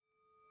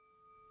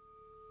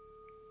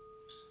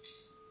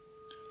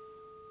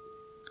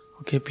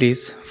Okay,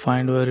 please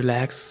find a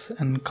relaxed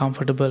and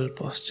comfortable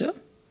posture.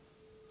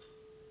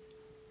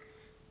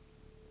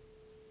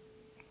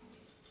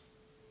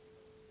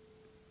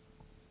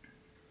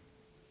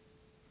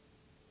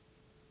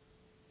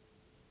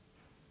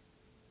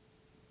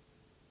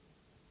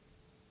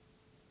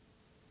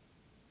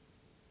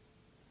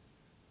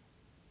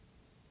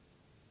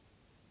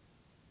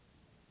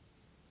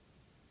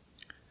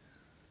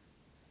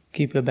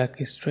 Keep your back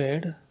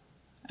straight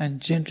and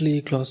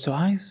gently close your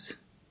eyes.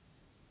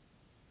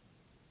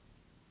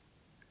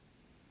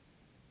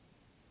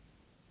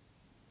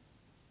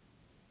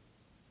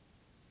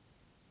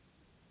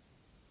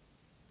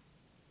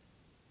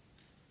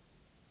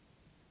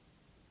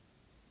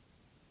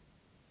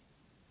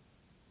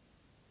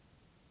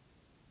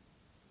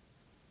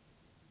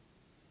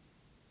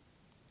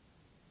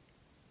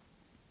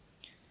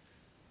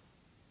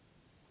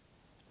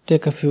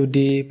 Take a few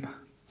deep,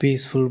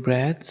 peaceful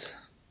breaths.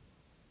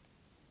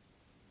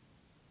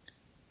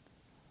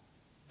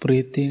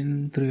 Breathe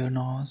in through your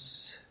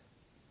nose.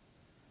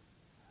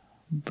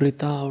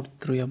 Breathe out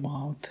through your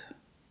mouth.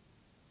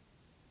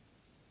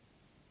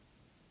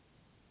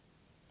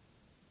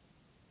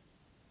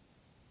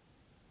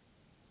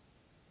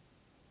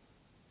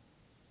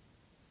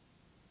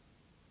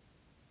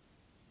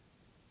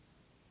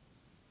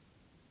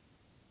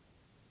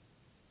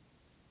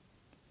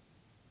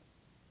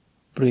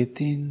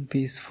 Breathe in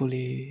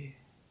peacefully.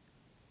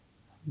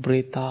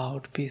 Breathe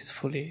out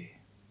peacefully.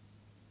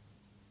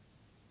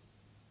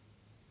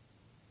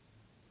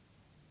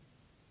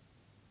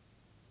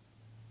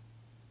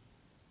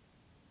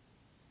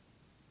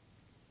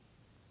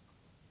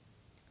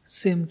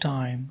 Same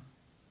time,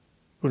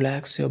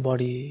 relax your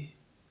body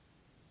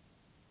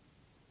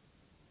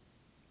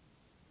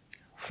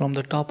from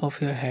the top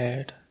of your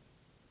head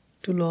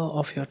to low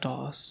of your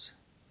toes.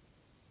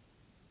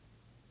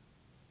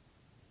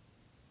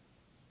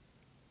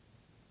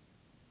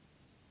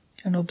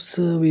 And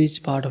observe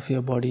each part of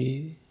your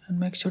body and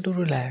make sure to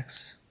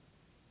relax.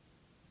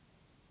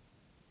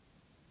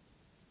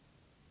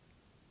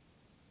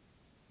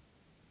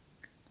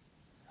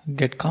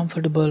 Get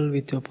comfortable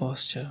with your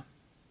posture.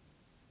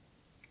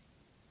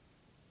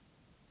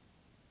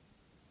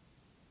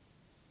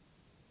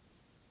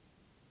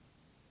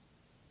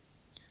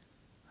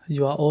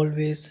 You are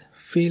always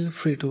feel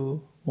free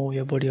to move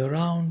your body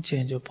around,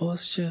 change your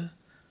posture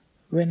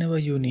whenever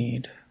you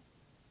need.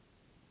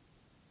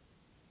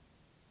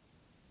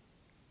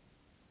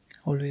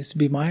 Always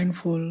be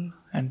mindful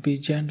and be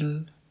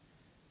gentle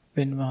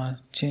when you are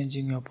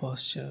changing your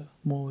posture,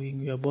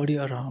 moving your body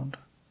around.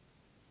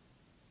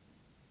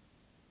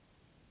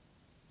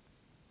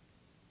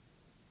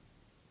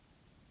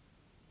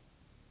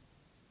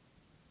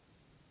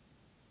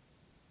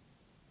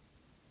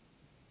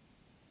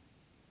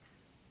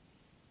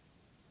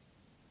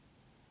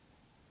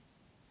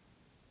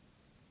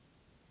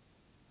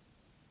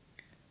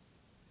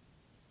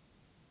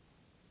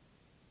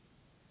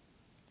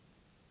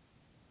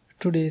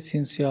 Today,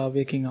 since you are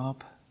waking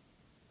up,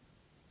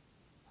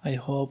 I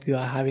hope you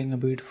are having a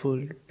beautiful,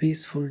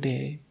 peaceful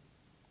day,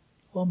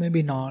 or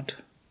maybe not.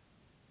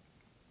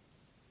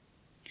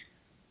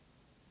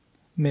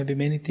 Maybe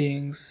many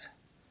things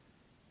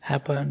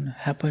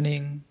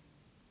happening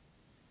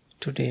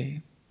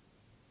today.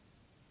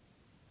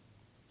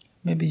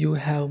 Maybe you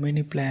have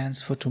many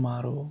plans for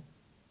tomorrow.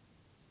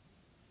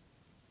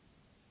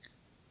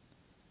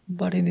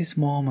 But in this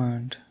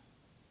moment,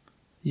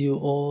 you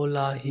all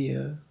are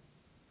here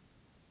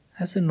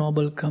as a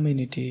noble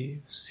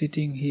community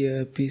sitting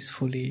here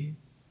peacefully,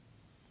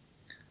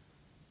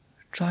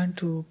 trying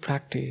to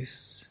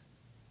practice,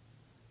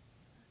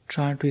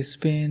 trying to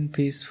spend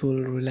peaceful,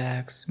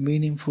 relaxed,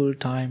 meaningful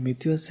time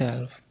with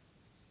yourself.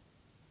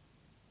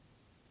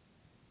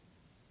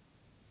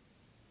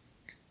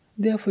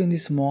 Therefore, in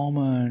this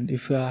moment,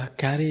 if you are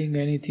carrying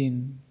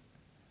anything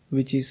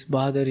which is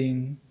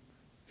bothering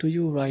to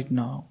you right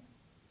now,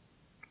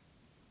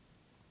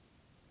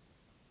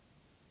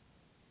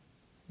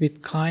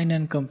 with kind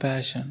and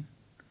compassion,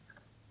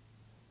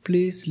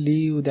 please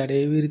leave that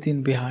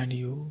everything behind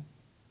you.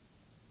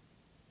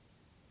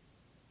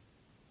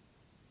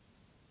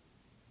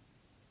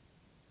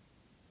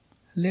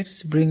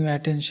 Let's bring your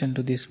attention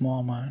to this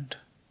moment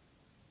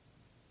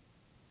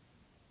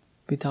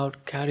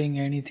without carrying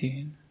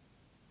anything,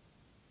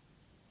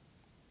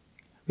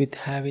 with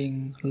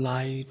having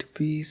light,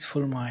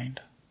 peaceful mind.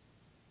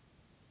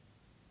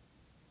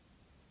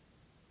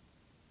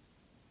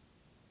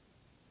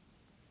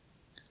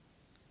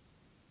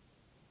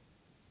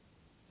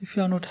 If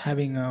you are not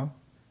having a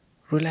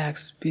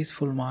relaxed,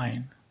 peaceful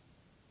mind,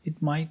 it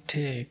might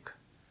take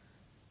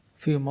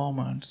few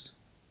moments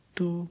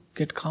to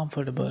get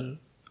comfortable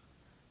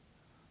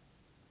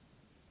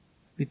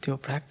with your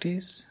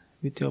practice,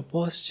 with your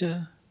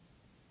posture,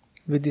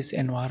 with this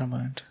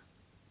environment.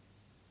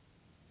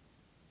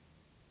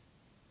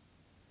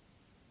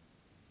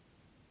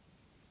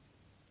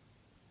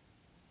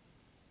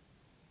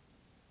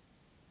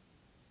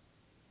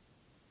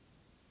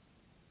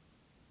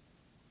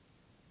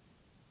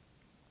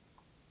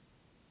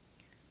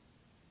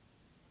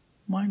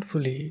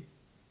 Mindfully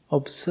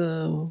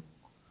observe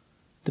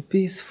the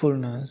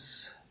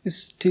peacefulness,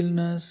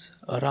 stillness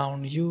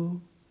around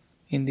you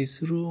in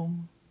this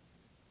room.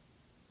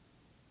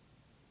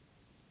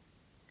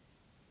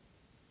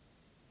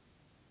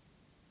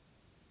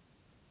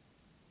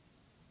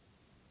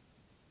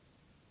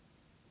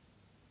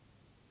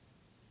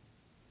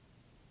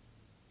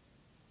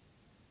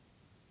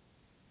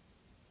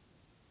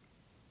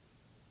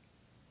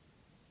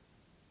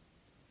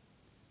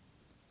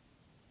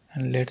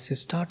 And let's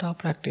start our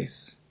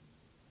practice.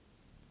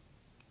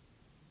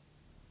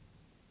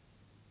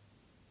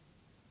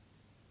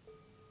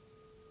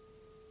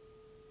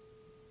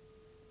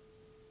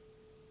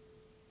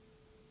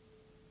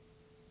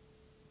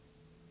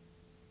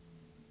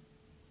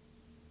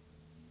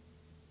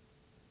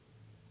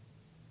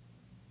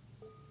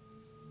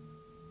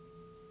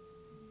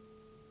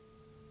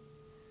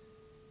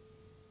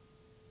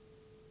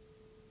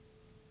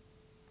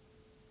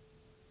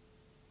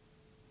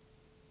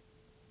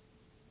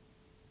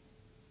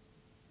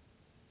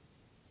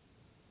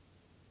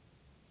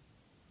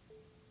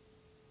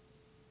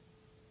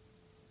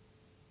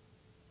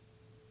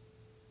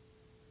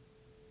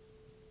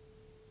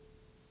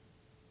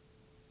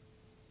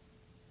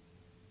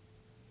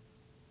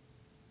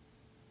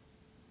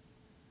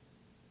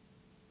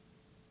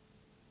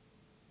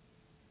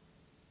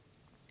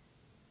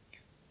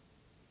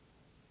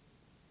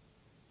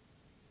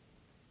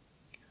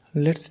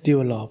 Let's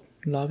develop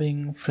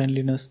loving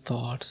friendliness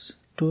thoughts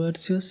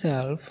towards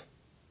yourself.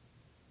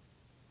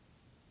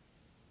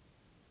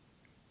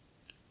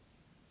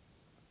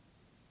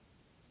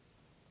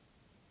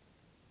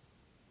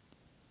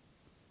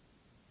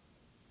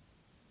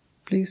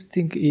 Please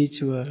think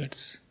each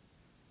words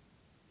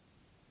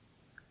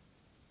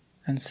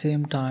and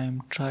same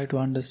time try to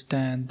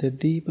understand the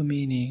deep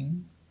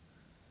meaning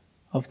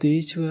of the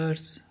each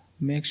words.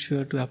 Make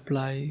sure to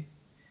apply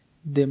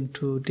them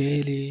to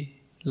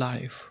daily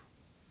life.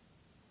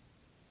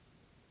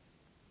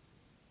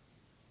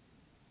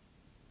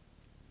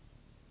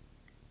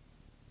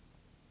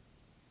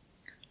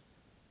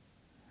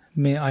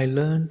 May I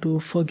learn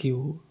to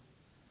forgive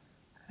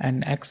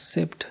and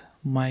accept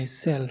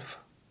myself.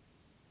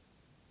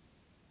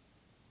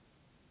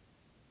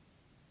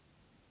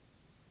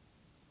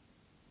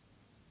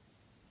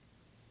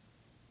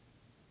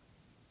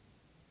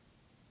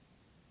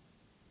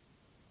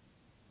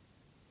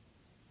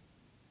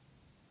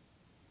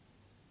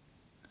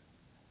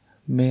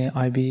 May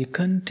I be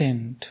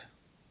content.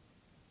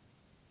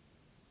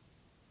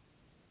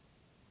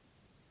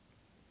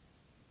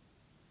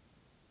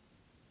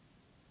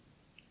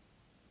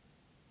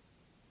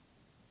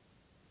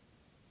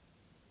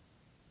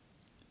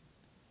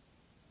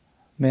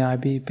 May I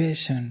be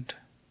patient.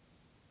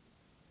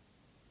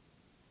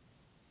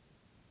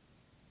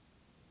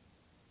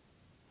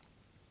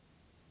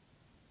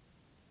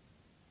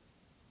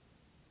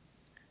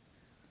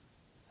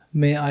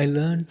 May I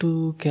learn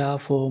to care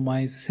for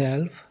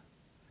myself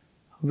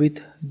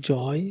with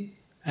joy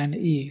and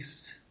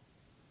ease.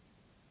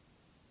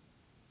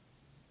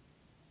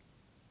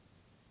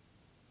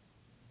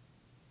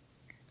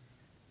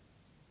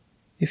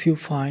 If you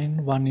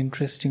find one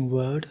interesting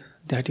word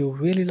that you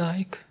really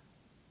like,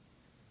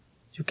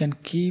 you can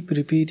keep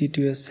repeating it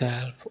to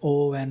yourself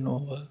over and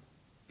over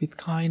with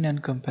kind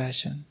and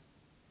compassion.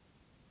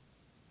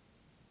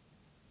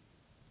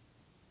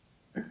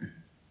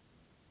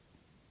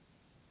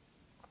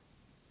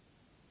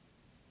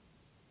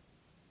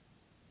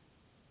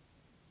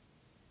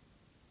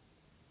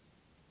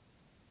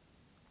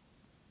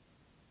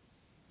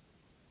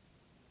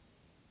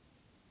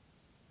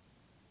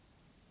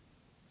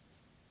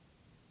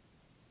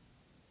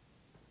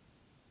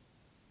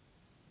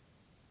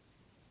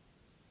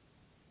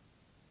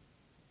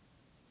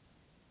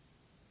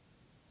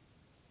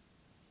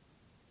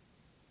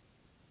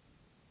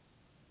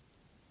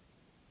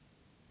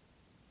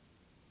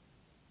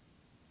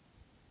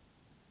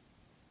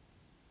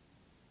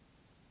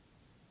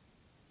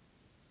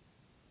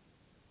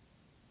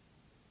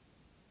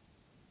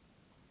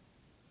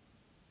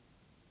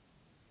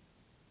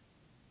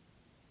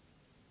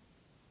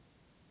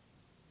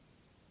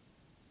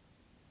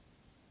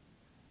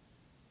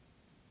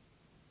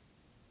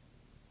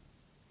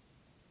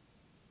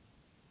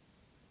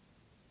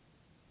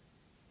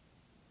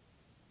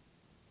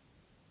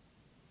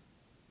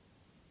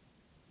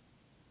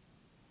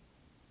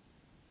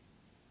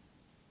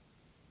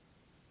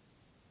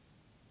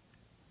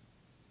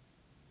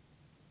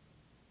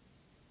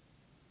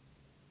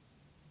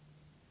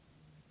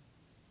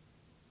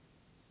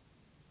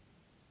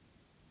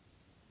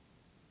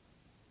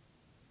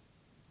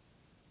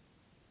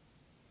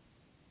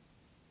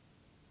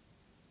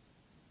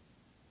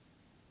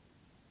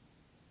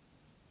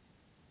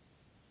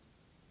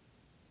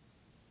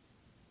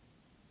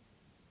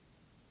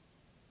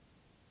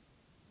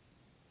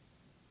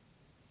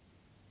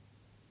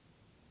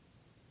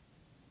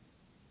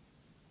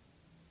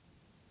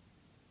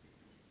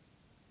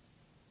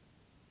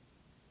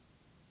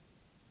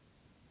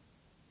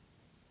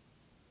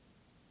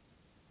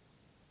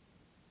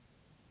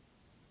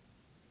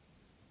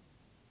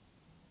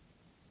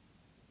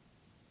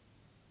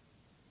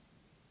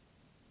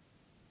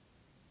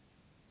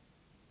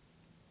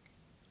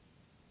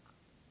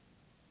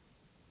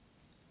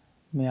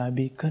 May I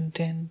be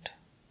content.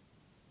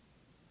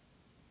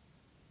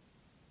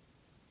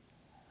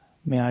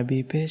 May I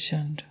be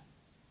patient.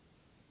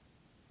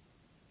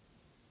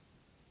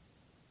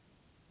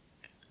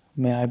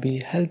 May I be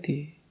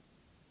healthy.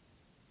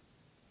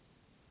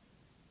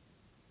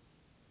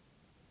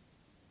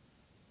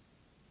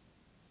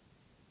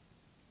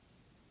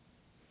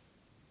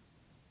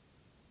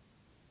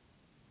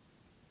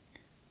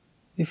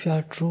 If you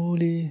are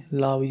truly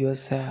love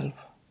yourself,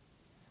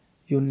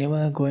 you're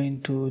never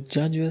going to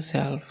judge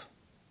yourself.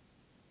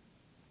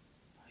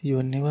 You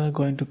are never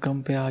going to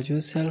compare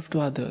yourself to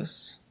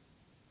others.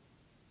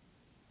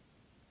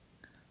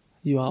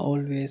 You are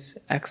always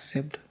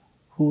accept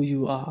who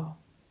you are.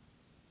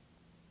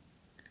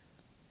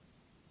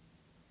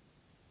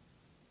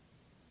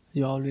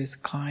 You are always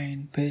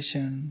kind,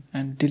 patient,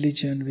 and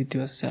diligent with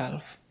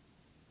yourself.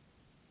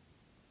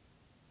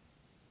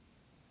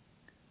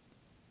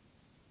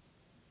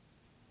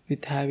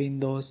 With having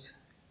those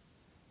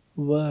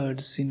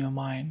words in your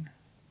mind,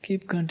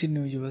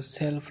 continue your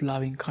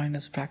self-loving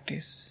kindness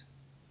practice.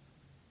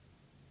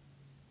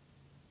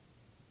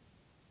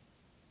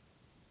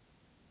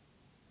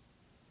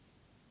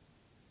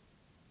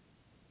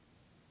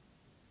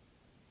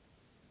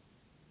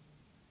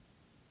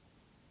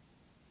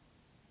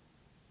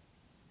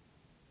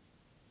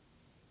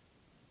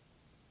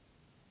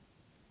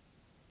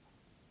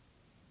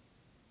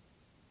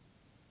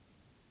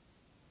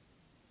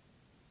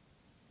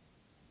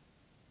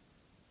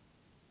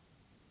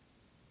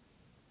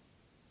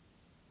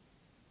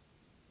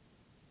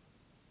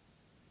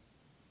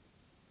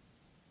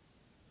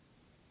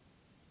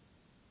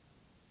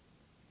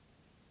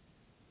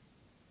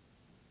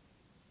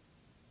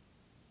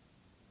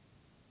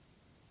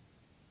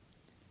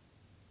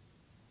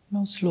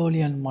 Now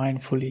slowly and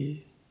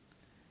mindfully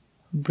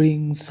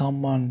bring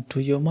someone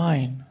to your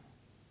mind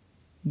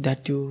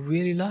that you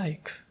really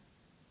like.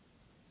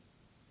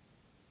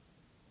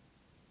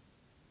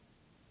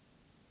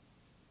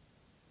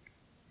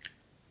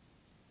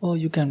 Or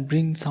you can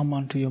bring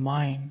someone to your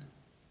mind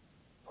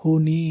who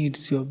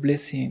needs your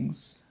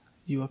blessings,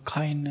 your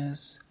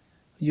kindness,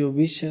 your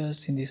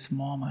wishes in this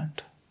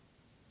moment.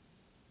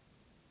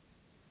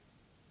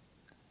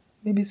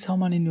 Maybe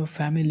someone in your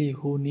family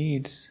who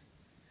needs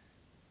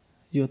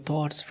your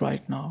thoughts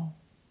right now.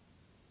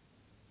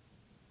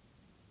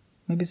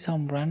 Maybe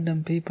some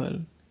random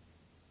people.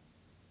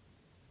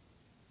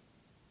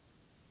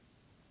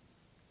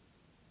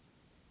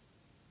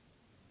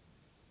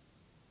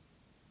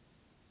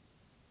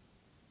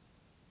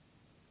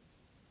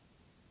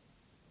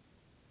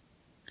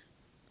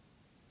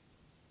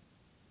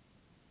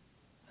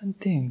 And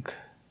think,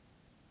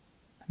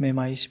 may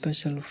my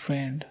special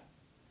friend,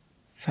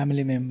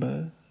 family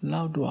member,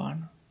 loved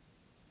one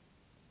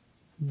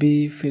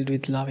be filled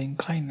with loving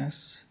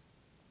kindness.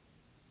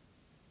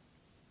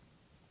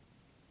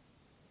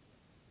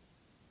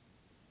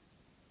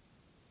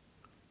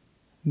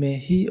 May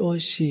he or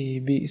she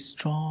be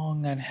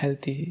strong and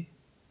healthy,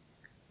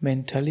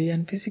 mentally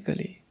and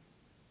physically.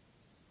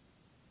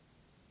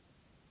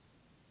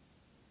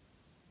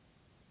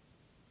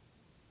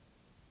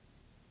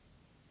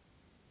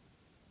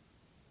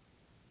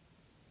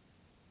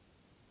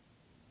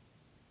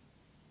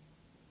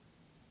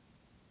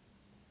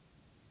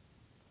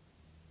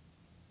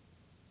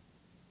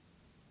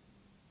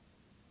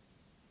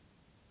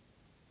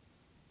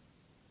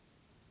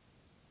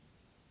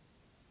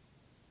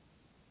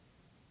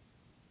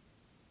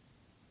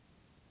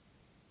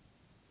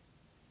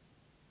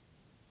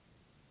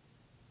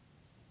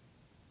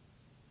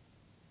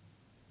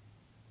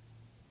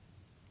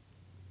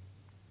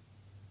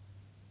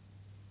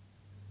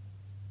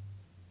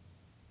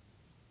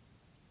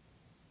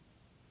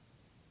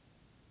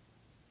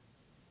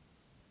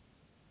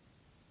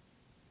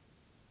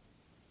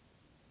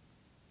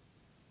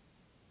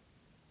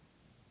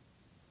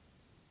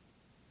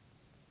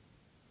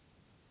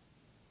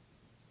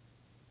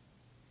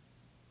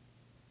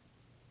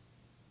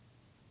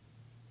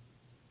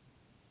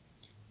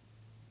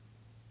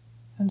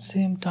 And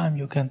same time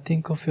you can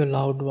think of your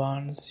loved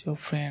ones, your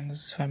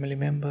friends, family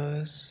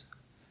members,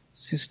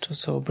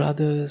 sisters or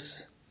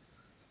brothers,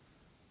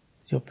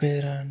 your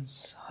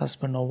parents,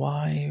 husband or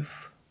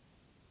wife,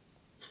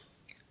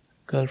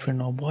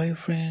 girlfriend or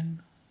boyfriend,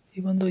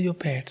 even though your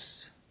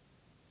pets.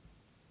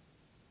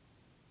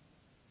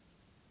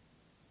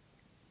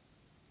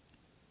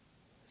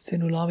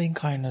 Send loving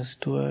kindness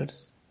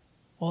towards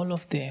all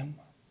of them.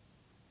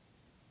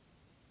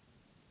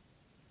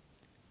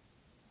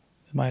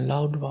 My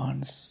loved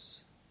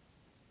ones,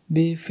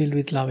 be filled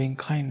with loving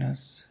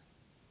kindness.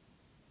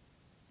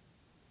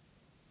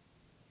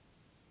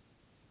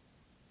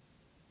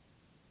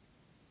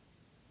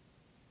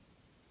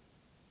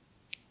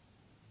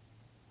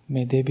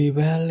 May they be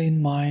well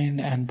in mind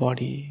and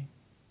body.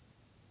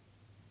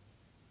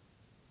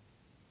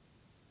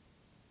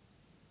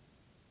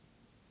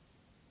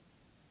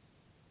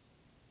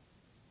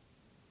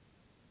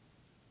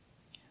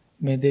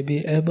 May they be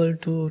able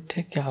to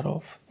take care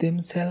of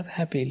themselves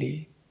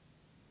happily.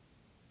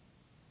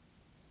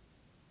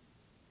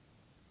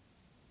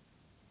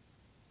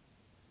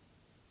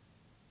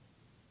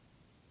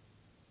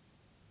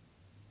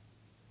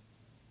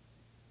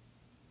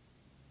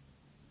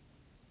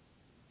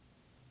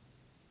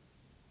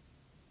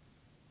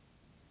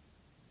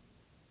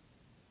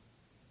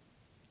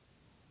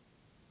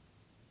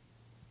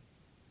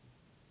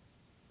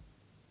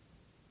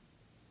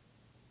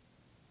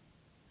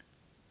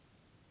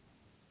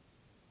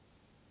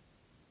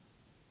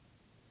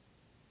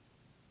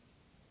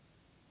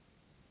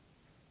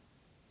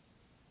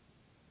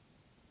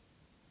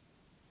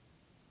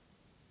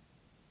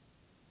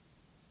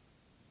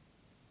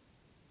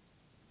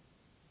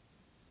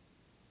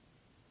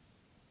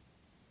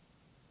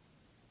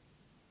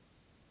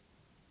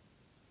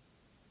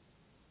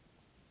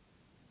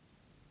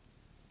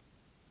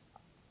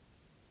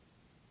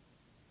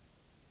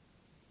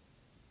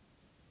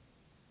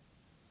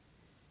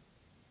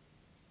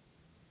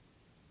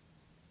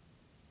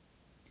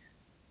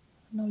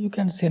 Now you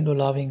can send a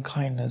loving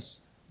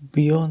kindness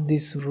beyond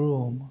this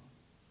room,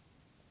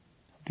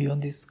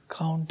 beyond this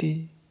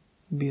county,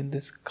 beyond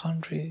this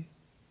country,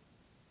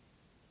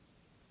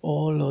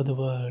 all over the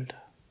world.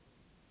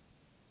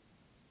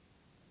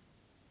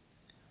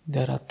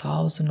 There are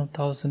thousands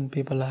of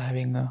people are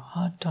having a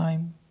hard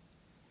time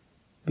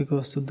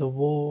because of the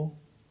war,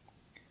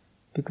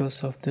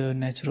 because of the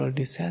natural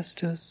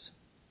disasters.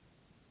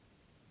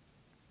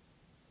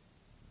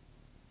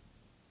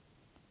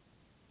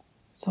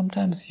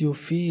 Sometimes you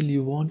feel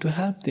you want to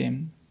help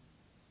them,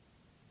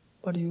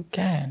 but you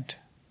can't.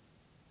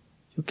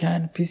 You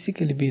can't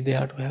physically be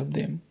there to help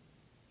them.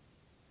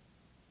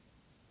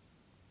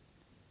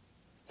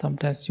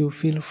 Sometimes you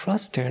feel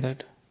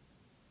frustrated.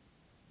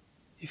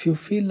 If you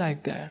feel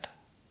like that,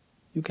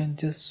 you can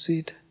just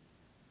sit,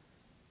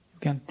 you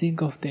can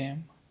think of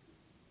them.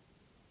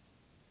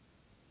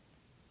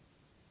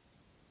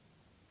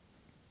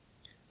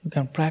 You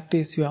can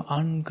practice your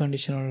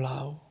unconditional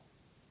love.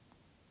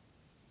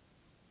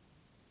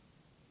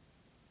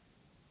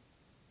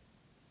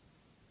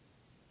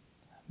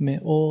 May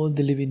all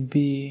the living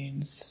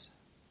beings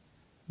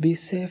be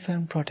safe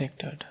and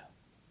protected.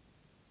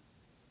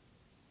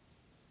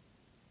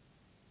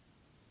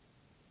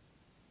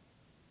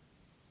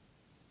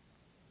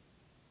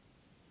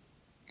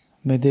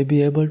 May they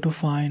be able to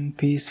find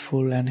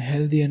peaceful and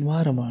healthy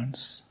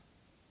environments.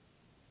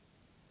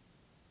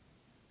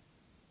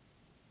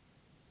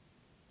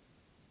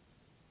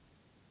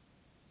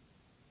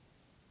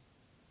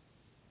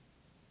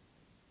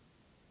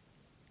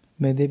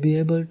 May they be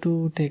able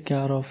to take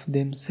care of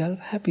themselves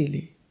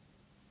happily.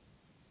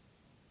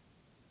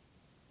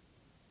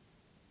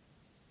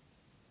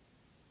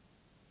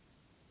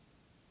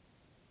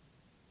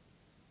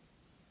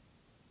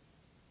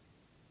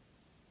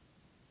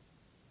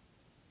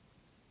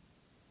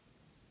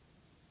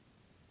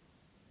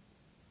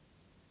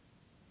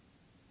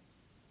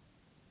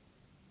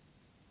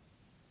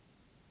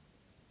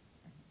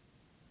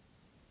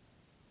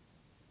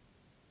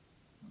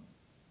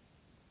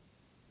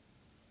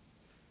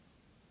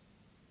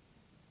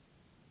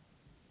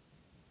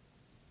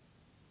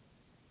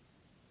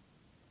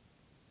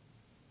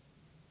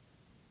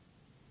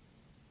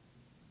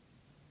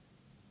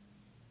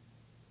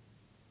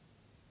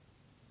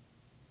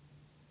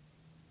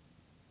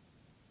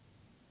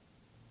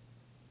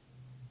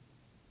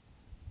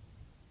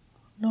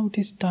 Now it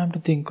is time to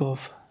think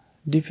of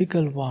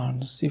difficult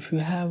ones if you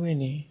have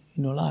any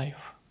in your life.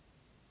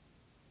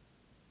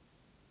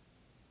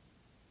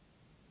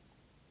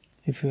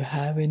 If you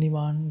have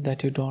anyone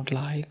that you don't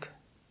like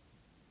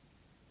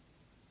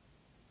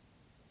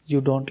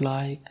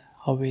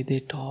how way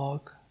they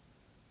talk,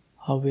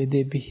 how way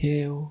they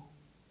behave,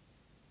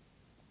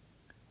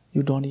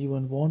 you don't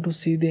even want to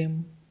see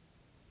them,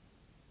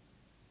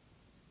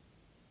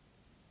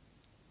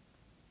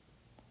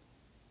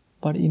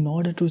 but in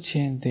order to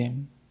change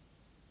them,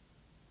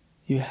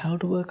 you have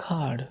to work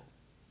hard.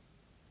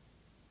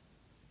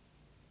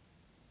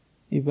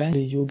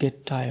 Eventually you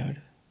get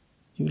tired.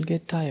 You will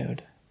get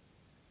tired.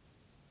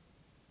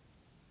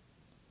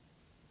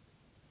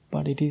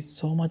 But it is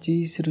so much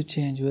easier to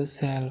change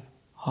yourself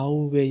how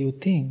way you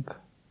think.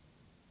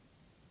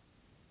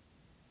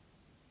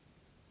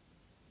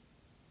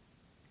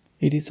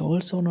 It is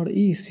also not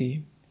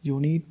easy. You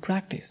need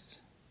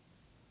practice.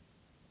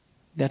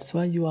 That's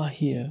why you are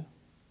here.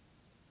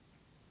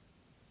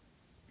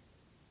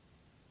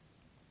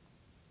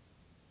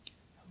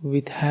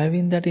 With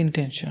having that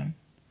intention,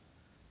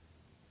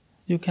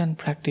 you can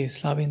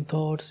practice loving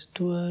thoughts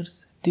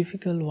towards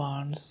difficult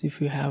ones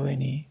if you have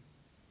any.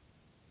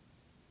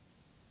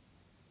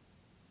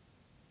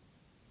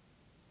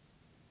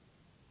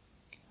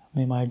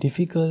 May my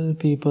difficult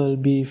people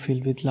be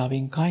filled with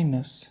loving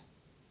kindness.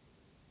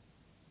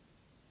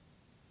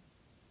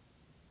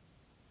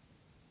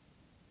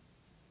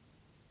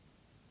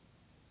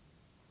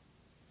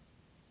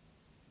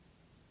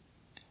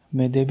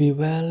 May they be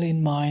well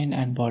in mind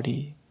and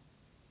body.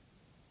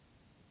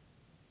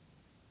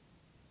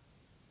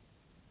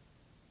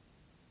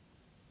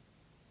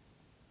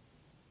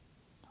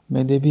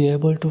 May they be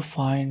able to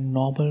find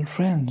noble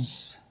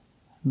friends,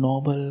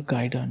 noble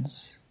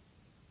guidance.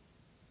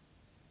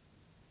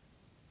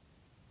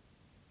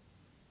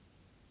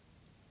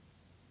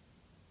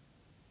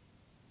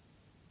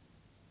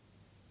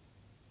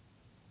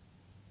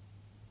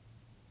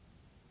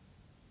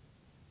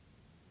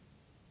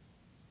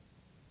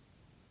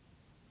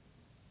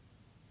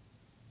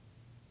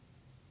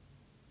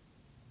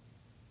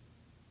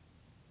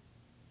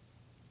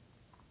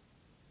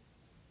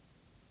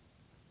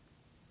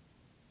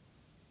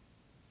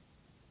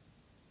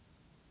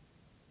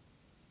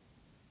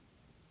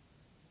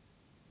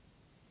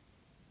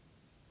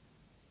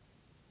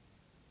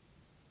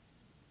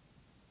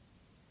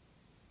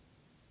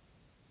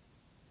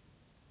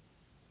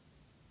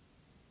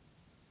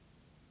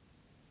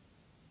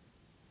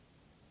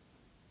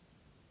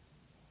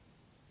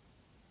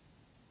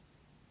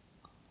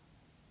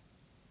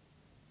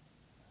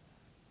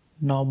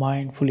 Now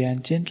mindfully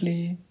and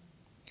gently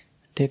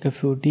take a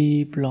few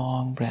deep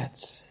long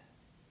breaths.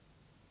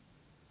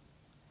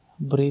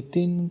 Breathe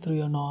in through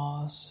your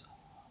nose,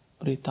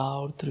 breathe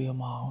out through your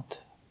mouth.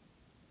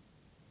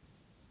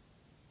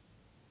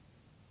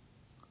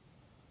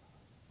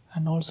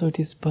 And also it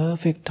is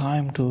perfect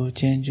time to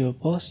change your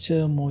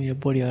posture, move your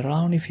body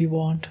around if you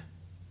want.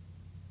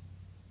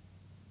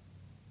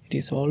 It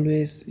is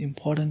always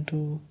important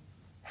to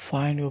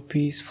find your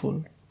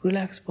peaceful,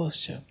 relaxed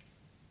posture.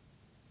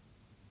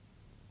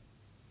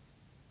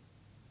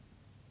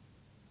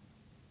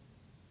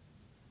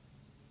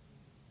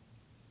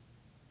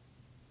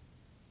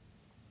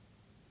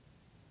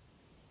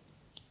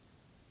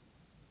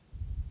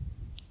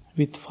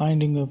 With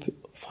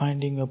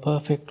finding a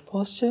perfect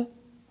posture,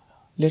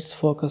 let's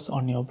focus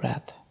on your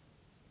breath.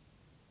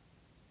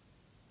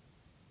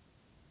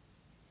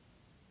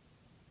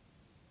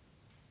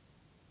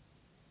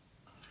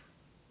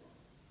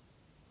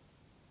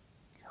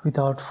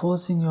 Without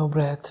forcing your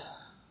breath,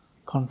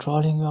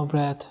 controlling your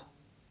breath,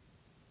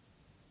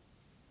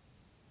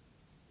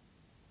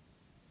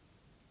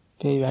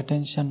 pay your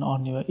attention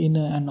on your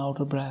inner and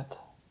outer breath.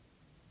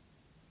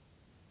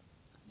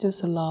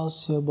 Just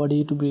allows your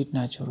body to breathe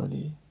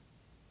naturally.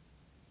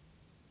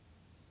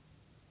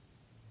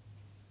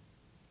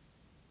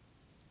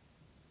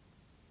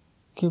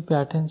 Keep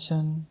your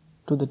attention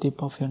to the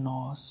tip of your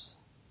nose.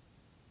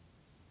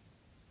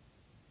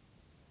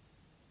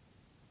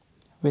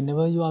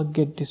 Whenever you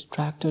get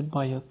distracted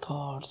by your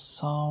thoughts,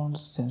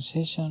 sounds,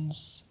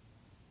 sensations,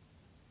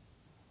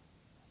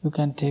 you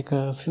can take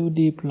a few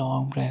deep,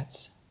 long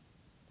breaths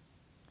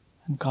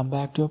and come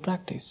back to your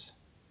practice.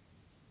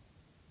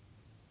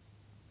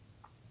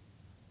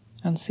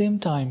 And same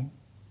time,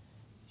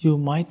 you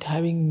might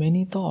having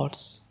many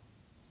thoughts,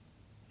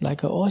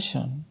 like an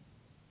ocean.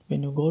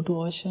 When you go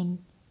to ocean,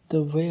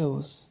 the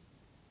waves,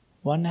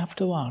 one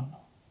after one,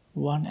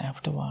 one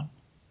after one.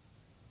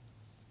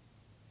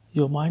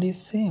 Your mind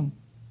is same.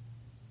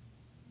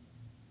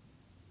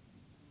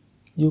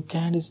 You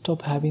can't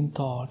stop having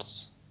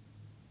thoughts.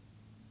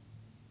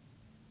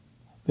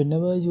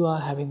 Whenever you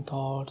are having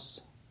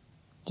thoughts,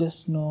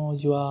 just know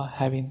you are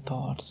having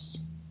thoughts.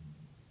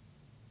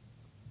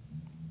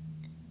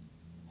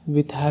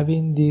 With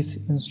having these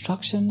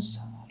instructions,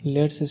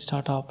 let's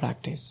start our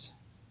practice.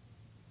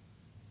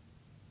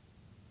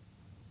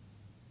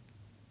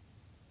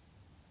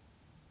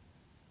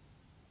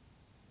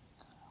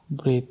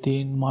 Breathe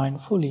in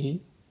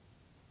mindfully,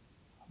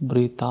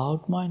 breathe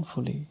out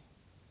mindfully.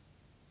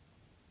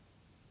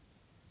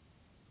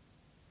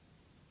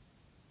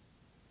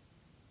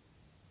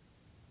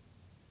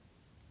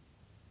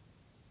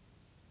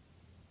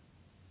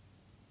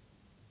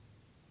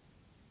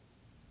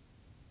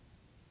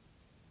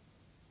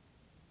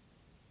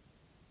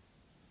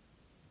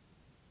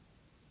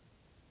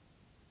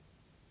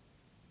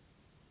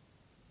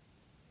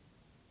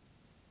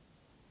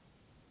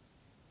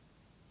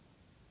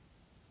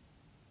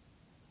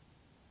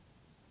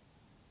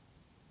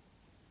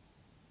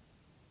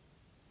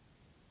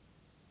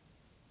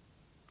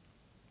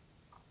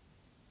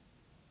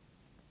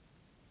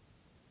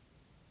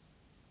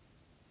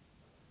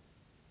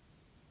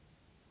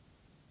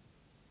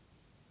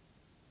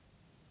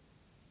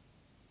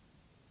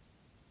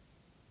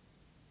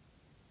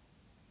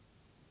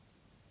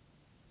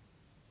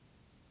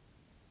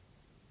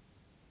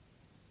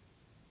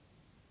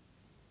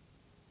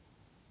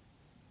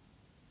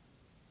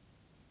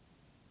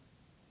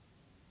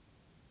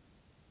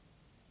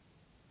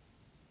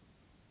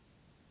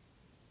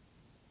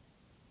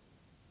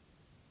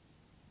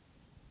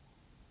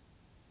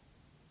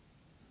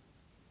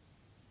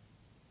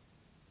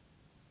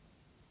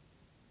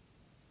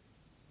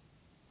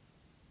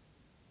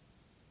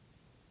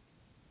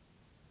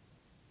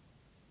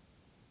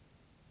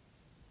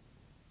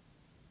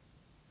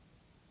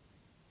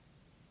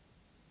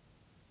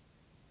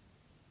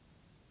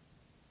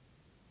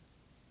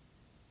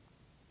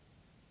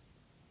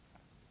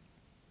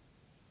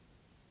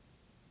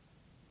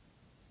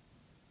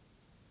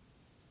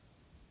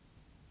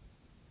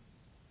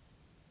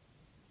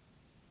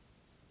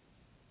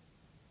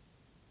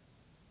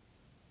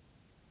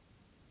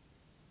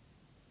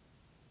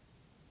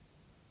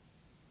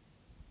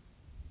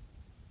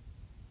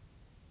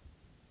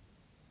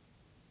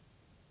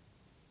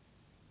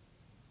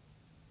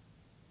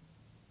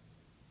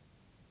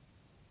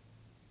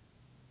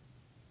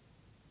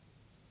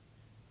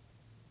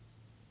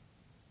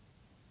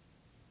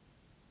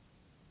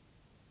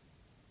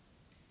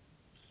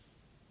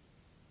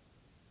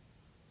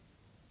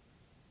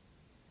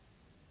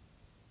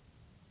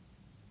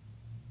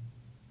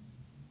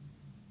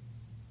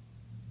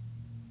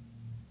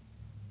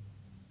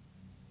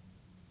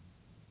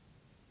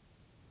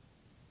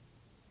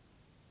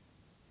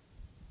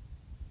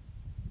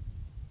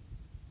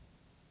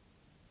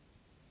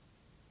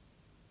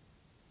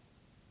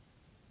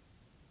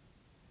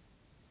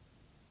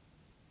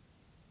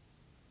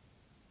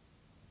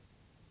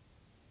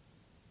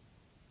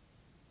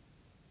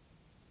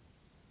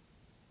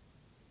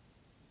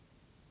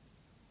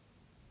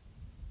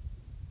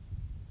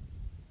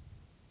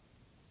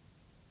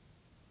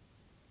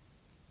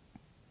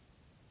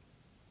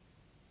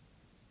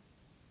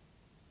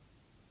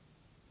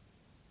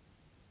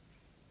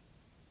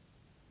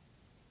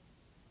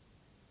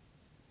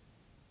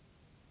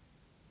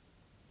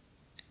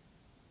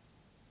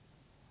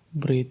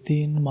 Breathe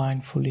in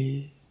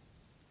mindfully.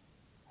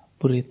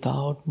 Breathe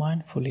out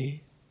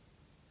mindfully.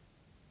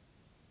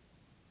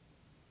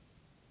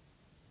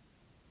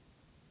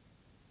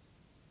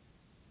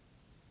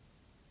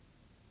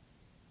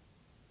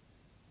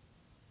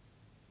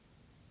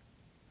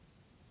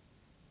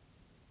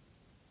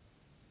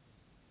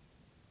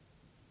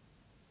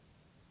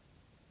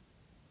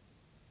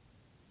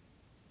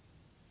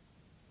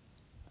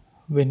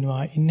 When you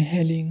are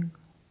inhaling,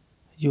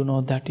 you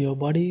know that your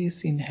body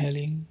is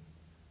inhaling.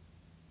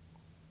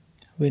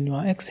 When you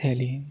are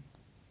exhaling,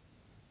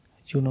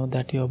 you know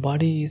that your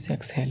body is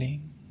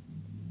exhaling.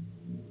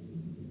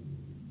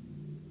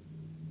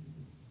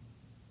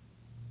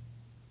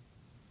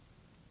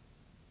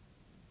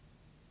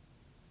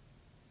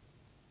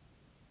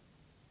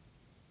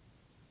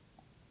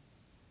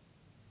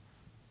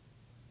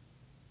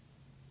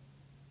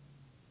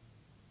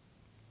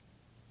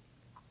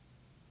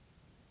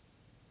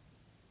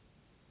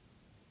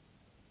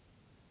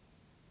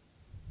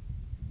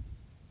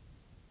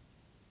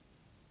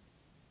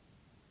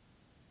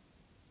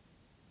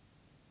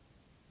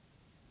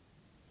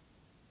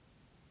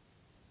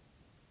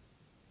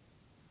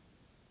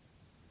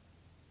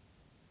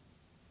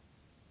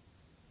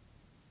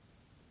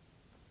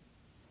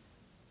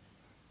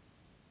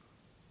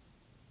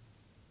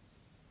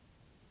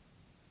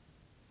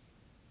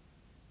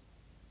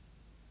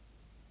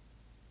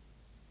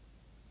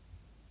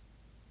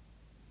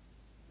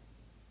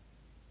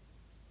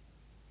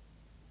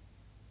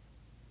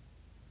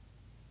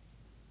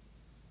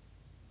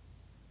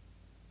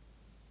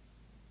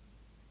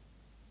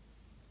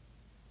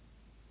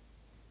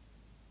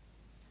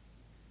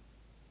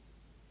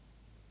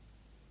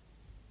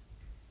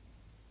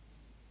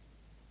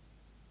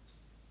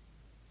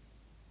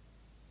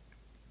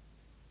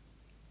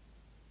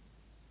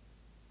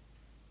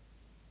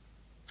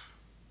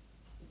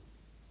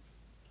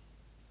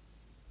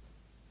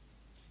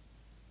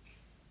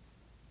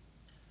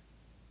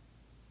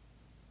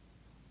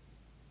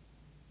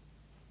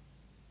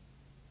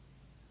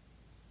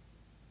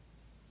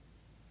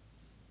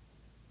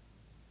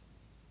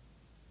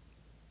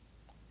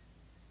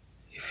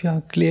 If you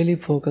are clearly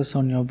focused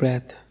on your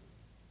breath,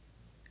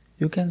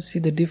 you can see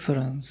the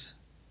difference.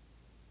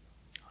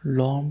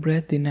 Long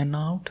breath in and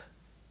out,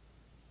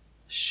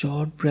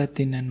 short breath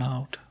in and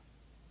out.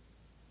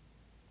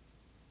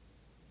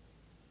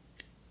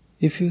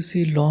 If you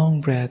see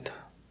long breath,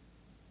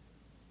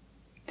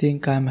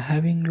 think I'm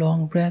having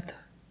long breath.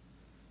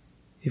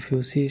 If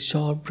you see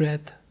short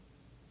breath,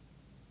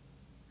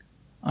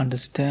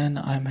 understand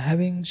I'm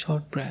having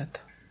short breath.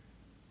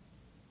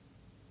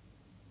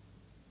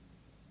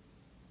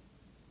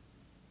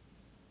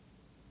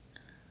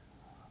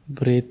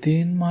 Breathe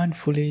in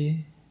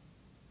mindfully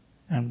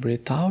and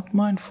breathe out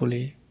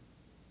mindfully.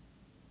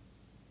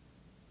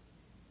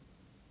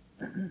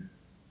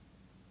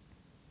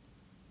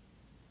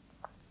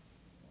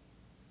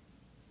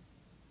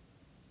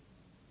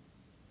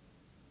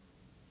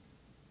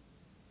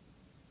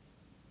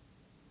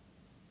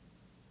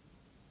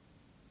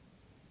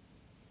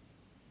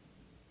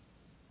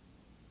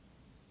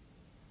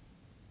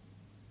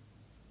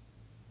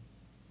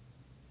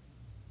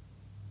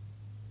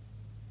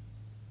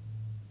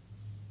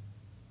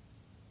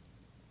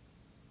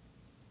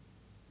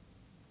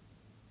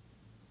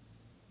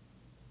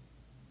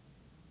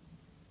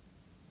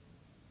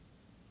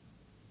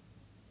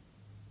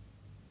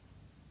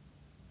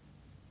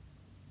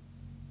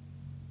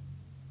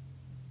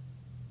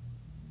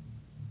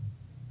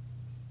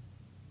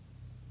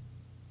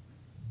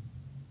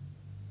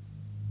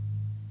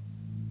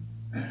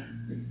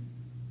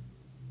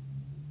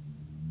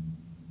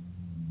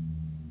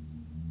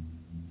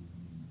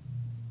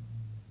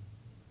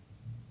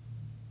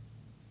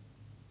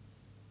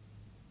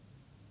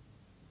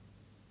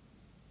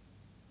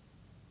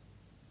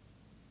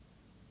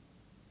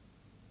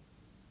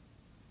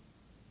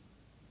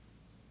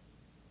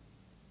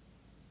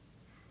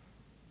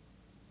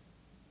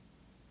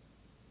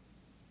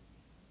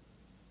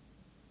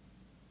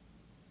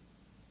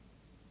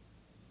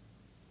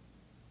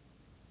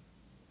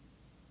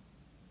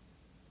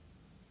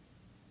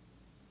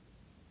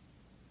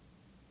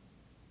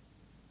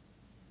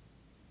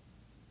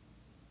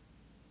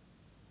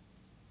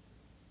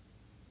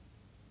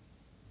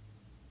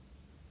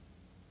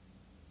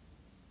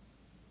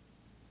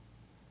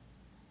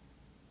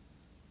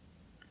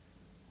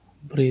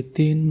 Breathe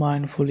in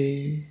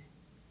mindfully,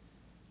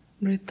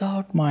 breathe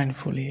out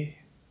mindfully.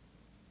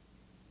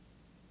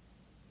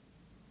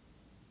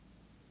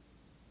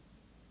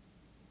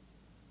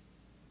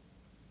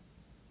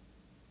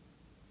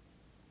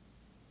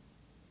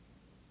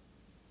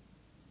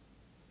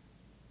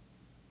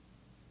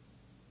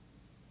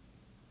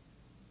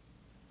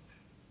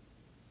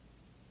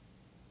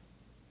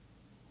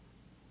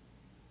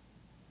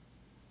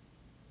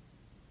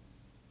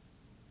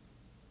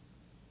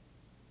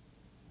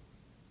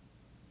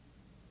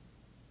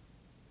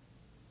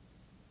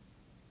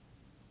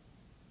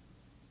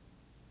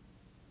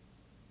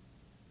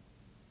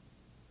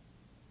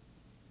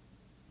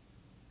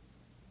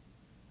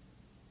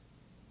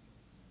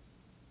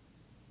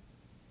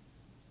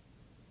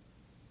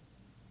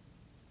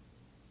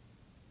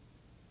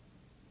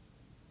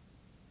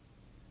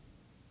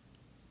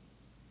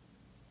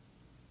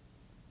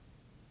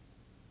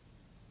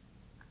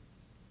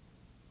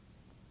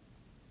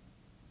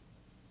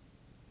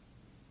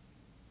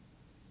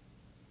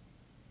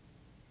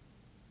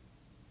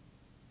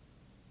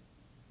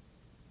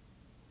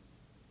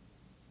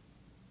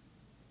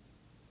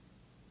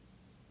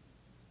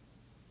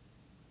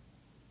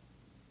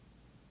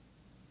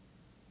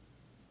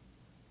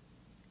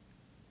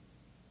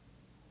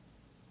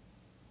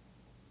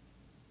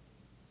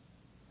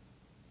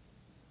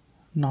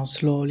 Now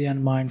slowly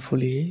and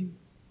mindfully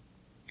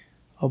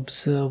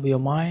observe your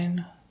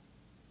mind.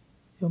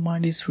 Your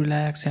mind is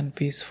relaxed and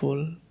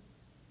peaceful.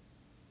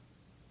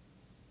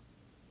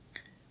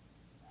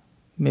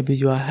 Maybe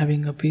you are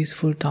having a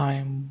peaceful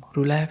time,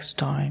 relaxed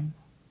time.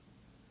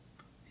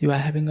 You are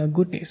having a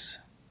good days.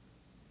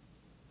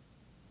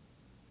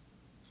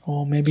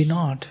 Or maybe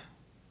not.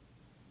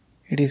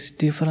 It is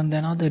different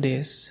than other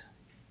days.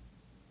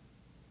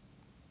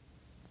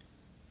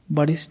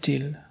 But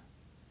still,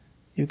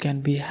 you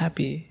can be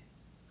happy,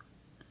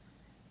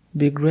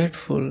 be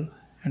grateful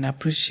and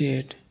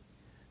appreciate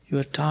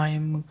your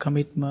time,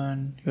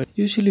 commitment.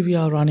 Usually we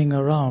are running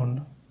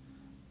around.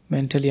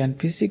 Mentally and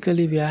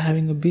physically we are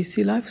having a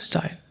busy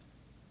lifestyle.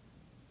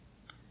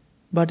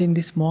 But in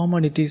this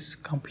moment it is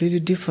completely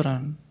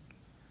different.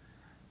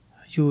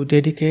 You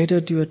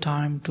dedicated your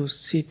time to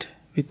sit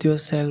with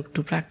yourself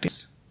to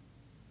practice,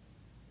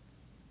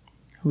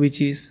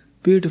 which is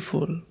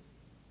beautiful.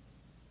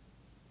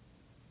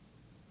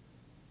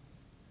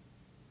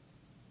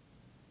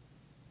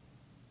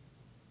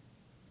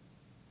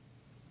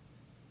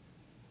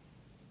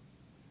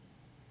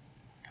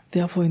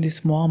 Therefore, in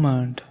this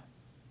moment,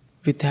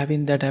 with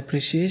having that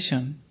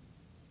appreciation,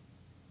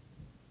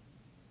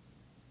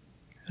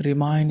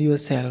 remind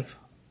yourself,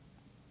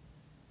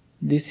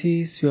 this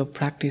is your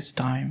practice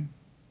time.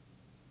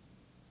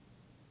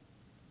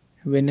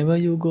 Whenever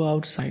you go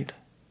outside,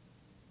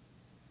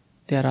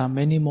 there are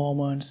many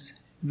moments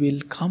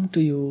will come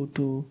to you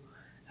to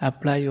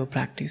apply your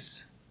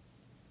practice.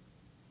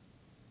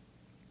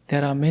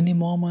 There are many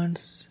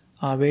moments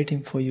are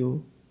waiting for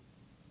you.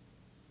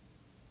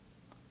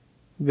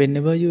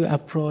 Whenever you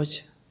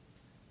approach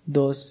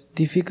those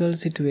difficult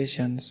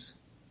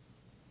situations,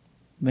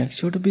 make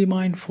sure to be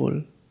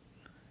mindful.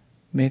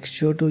 Make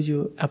sure to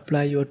you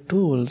apply your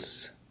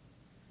tools,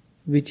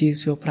 which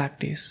is your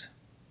practice.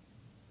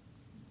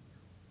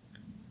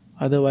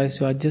 Otherwise,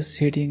 you are just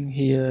sitting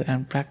here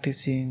and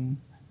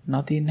practicing,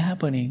 nothing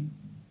happening.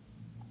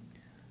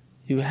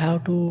 You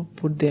have to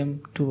put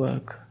them to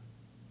work.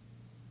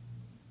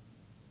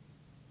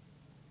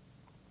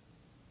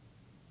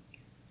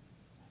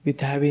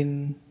 With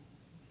having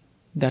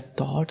that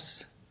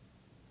thoughts,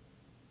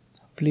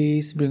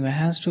 please bring your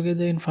hands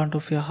together in front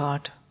of your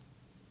heart.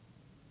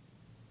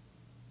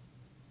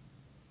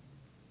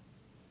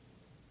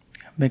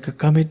 Make a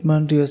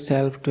commitment to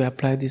yourself to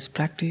apply this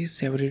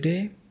practice every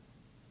day,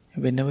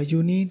 whenever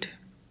you need.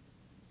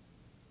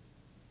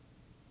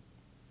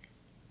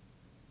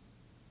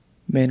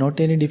 May not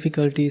any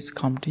difficulties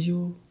come to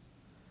you.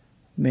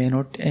 May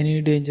not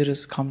any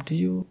dangers come to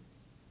you.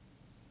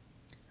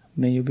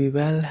 May you be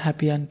well,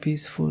 happy and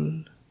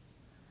peaceful.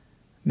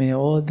 May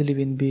all the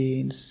living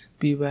beings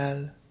be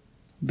well,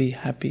 be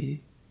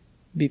happy,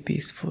 be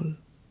peaceful.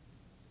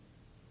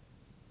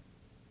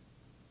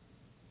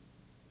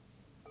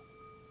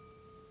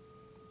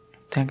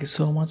 Thank you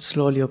so much.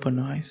 Slowly open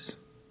your eyes.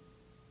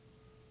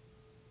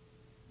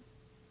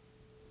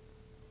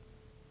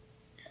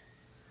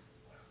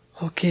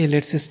 Okay,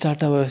 let's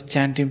start our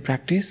chanting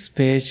practice,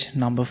 page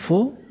number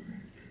 4.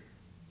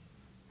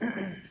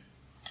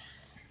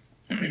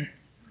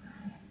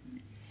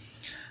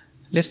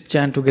 Let's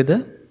chant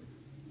together.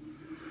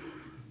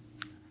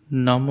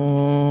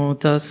 Namo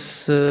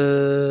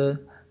tassa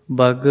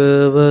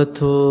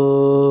bhagavato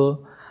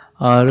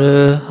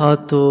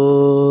arahato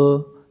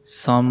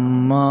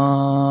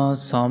samma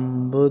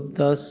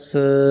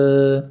sambuddhassa.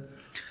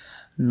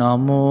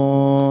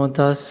 Namo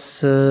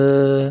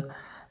tassa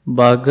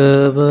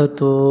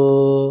bhagavato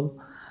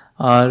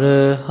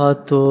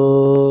arahato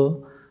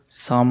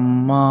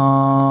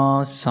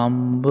samma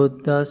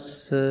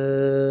sambuddhassa.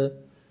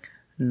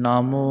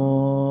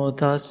 Namo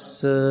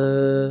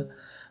tassa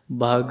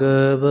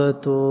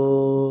bhagavato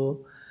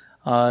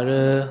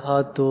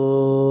arahato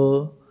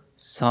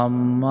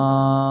samma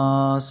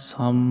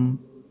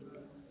sambuddhassa.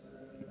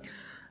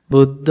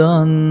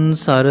 Buddhaṃ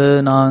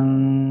saraṇaṃ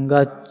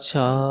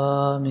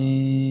gacchāmi,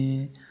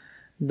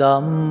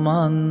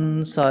 Dhammaṃ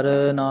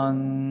saraṇaṃ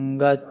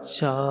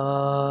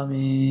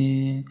gacchāmi,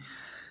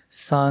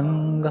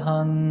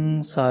 Saṅghaṃ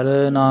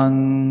saraṇaṃ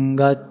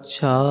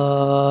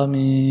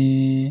gacchāmi,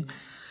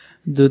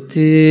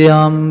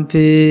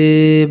 Dutiyampi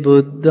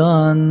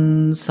Buddhaṃ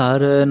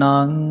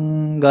saraṇaṃ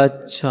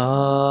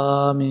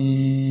gacchāmi,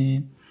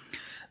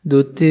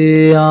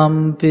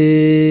 Dutiyampi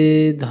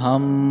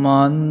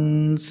Dhammaṃ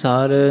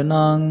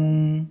saraṇaṃ,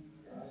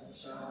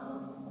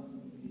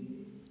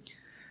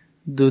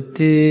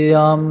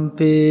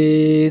 Dutiyampi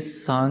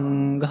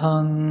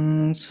Saṅghaṃ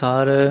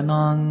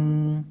saraṇaṃ,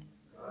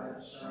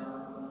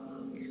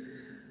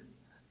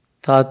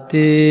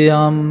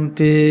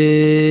 Tatiyampi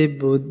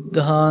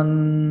Buddhaṃ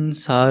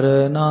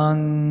saraṇaṃ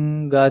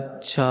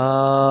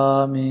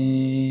gacchāmi,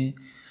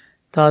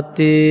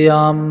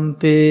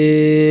 Tatiyampi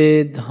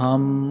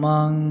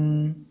Dhammaṃ,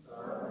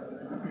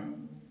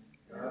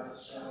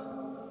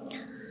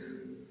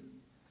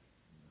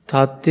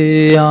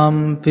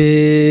 Tatiyampi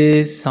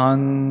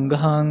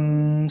Saṅghaṃ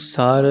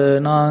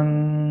saraṇaṃ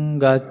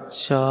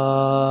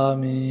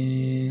gacchāmi.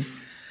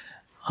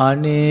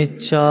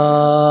 Anicca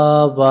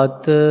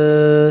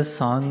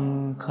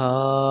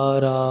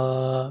sankhara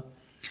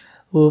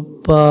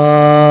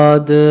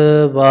uppadvaya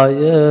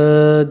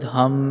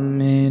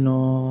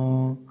dhammino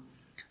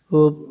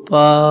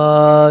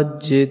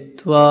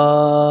uppajjitva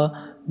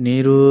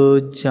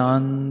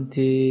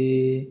nirujjanti.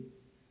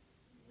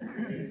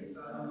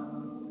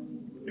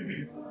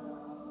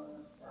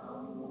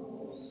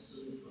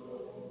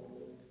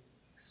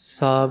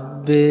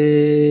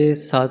 Sabbe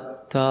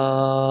satta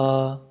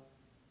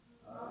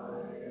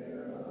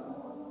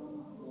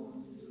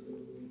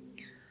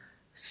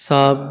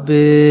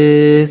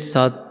sabbe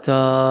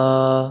satta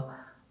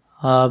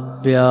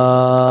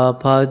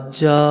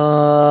abhyapajja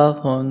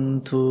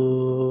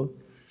hontu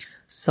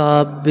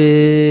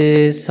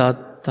sabbe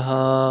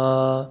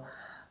satta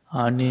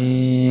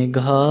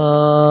anigha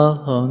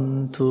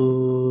hontu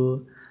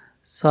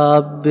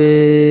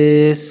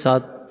sabbe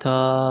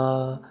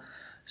satta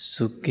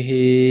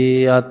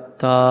sukhi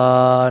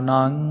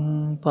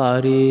attanang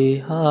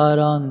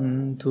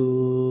pariharantu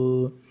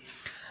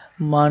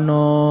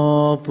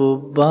mano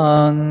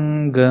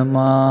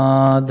pubbangama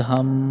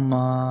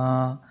dhamma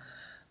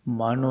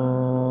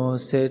mano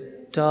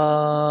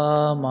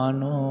setta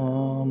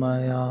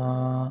manomaya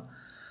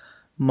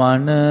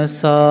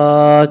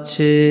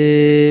manasace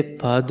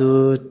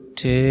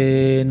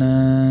paduttena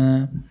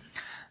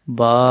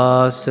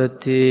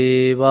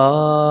Vasati va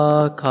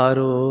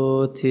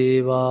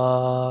karoti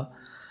va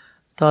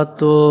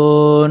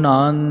tato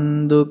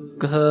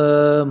nandukha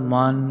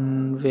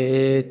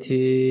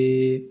manveti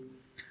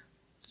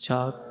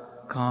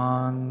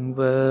chakkang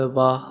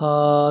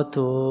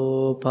vahato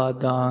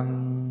padang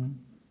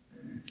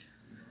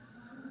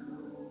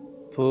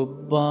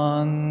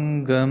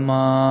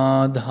pubbangama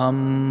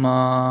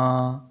dhamma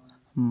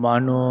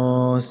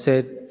mano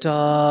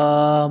setta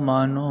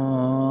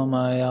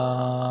manomaya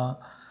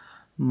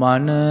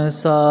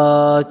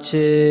Manasace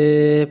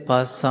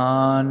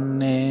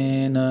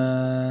pasannena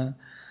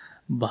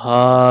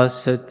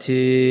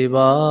bhasati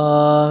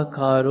va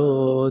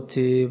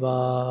karoti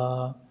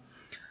va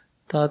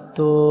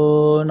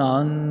tato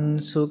nan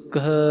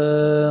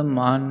sukha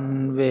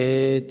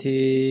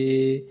manveti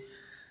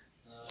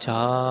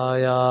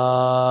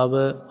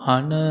chayava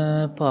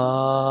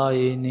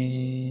anapayini.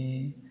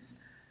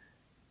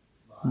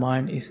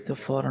 Mind is the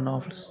foreigner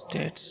of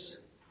states.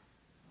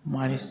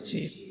 Mind is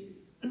chief.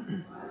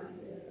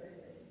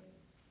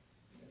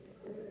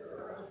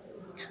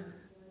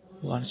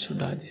 One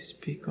should either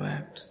speak or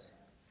acts.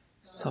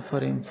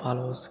 Suffering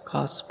follows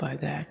caused by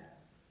that.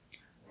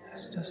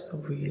 As does the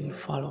wheel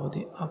follow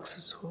the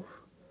ox's hoof.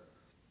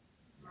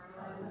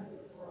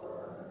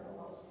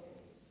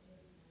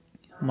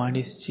 Mind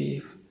is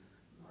chief,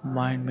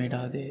 mind made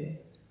ade.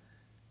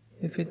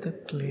 If with a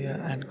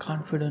clear and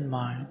confident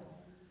mind,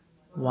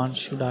 one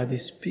should either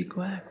speak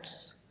or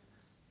acts.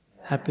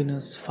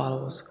 Happiness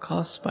follows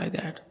caused by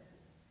that.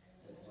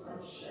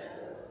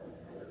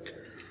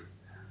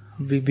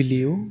 We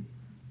believe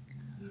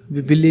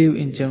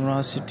in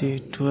generosity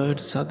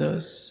towards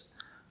others.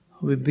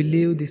 We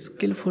believe the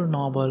skillful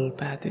noble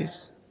path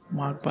is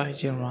marked by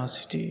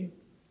generosity.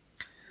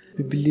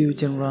 We believe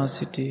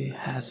generosity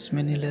has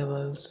many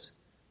levels.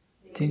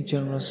 Think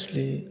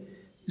generously,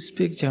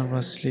 speak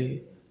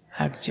generously,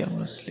 act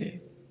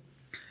generously.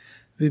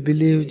 We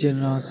believe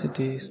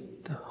generosity is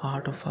the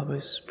heart of our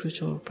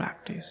spiritual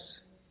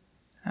practice,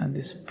 and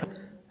this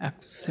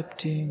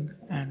accepting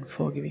and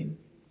forgiving.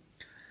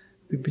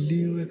 We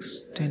believe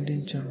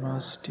extending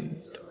generosity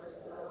to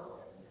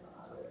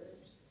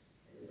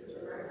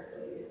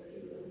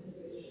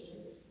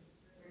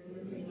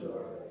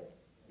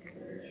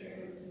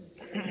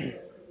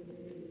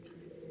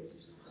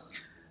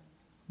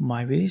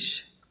my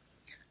wish,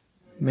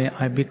 may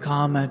I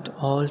become at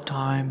all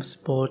times,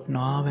 both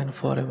now and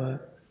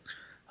forever,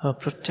 a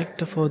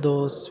protector for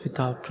those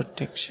without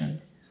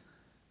protection,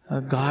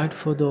 a guide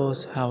for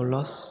those who have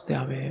lost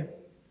their way,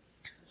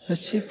 a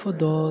ship for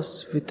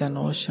those with an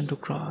ocean to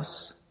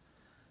cross,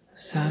 a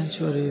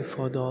sanctuary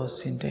for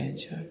those in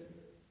danger.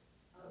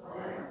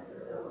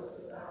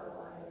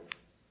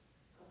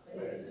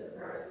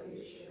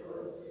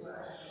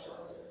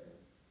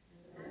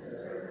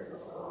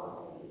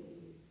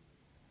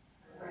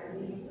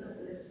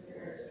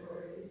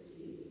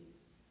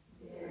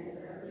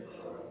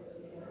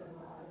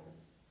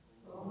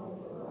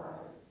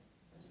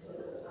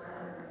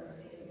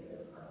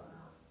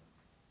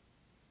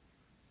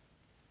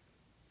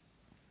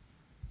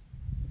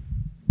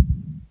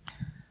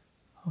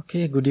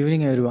 Okay, good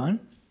evening everyone.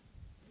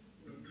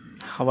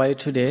 How are you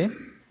today?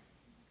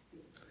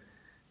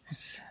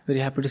 It's very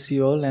happy to see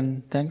you all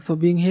and thank you for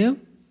being here.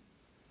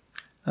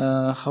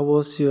 How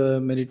was your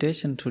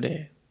meditation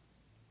today?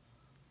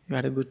 You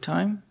had a good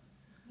time?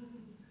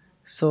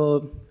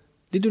 So,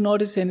 did you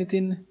notice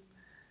anything?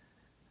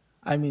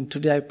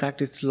 Today I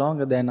practiced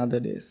longer than other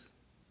days.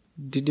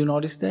 Did you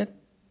notice that?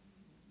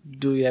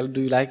 Do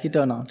you like it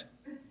or not?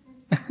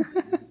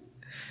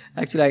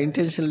 Actually, I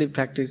intentionally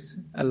practice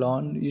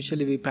alone.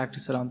 Usually we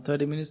practice around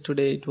 30 minutes.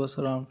 Today it was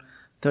around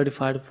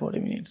 35 to 40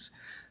 minutes.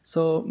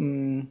 So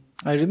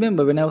I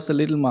remember when I was a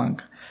little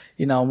monk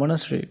in our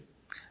monastery,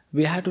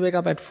 we had to wake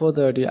up at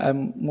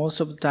 4:30. Most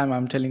of the time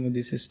I'm telling you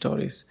these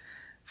stories.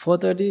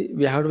 4:30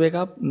 we have to wake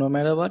up no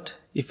matter what.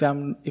 If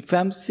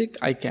I'm sick,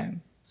 I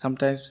can.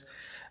 Sometimes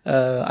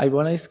I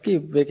wanna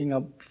skip waking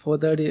up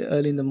 4:30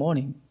 early in the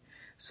morning.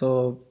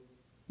 So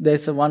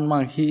there's a one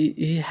monk.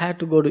 He had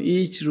to go to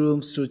each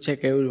rooms to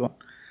check everyone.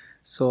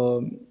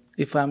 So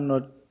if I'm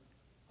not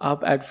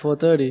up at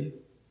 4:30,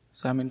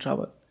 so I'm in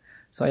trouble.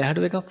 So I had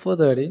to wake up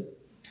 4:30.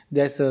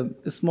 There's a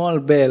small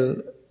bell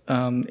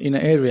in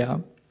an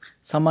area.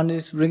 Someone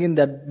is ringing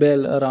that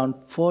bell around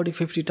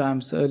 40-50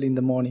 times early in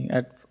the morning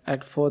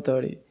at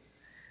 4:30.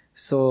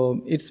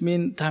 So it's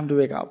mean time to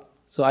wake up.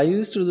 So I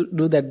used to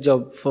do that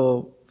job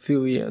for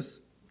few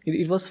years.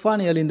 It was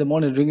fun early in the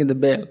morning ringing the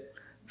bell.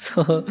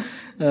 So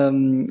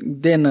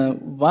then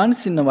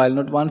once in a while,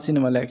 not once in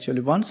a while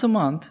actually, once a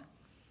month,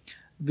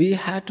 we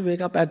had to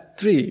wake up at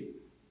 3.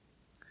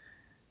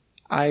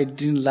 I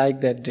didn't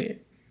like that day.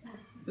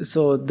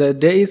 So the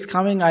day is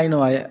coming. I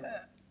know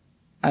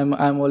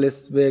I'm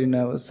always very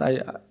nervous. I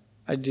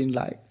didn't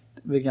like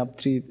waking up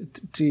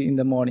 3 in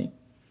the morning.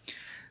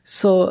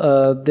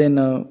 So then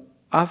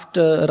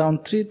after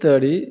around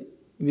 3:30,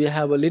 we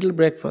have a little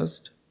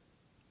breakfast.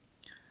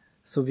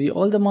 So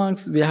all the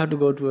monks, we have to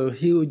go to a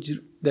huge.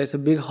 There's a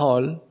big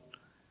hall.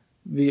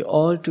 We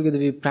all together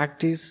we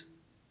practice.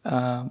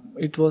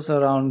 It was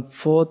around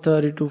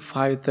 4:30 to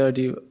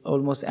 5:30,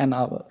 almost an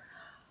hour.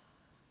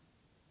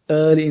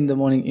 Early in the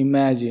morning,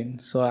 imagine.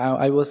 So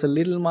I was a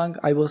little monk.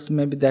 I was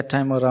maybe that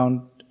time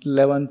around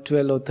 11,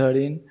 12 or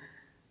 13.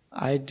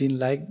 I didn't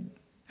like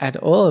at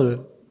all.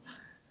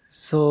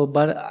 So,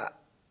 but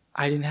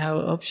I didn't have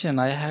an option.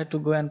 I had to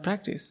go and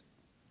practice.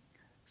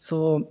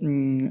 So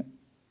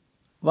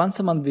once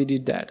a month we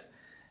did that.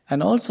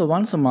 And also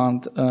once a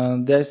month,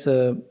 there's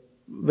a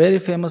very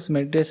famous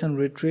meditation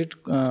retreat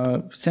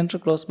center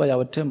close by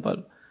our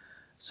temple.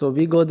 So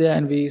we go there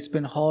and we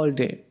spend whole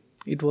day.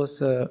 It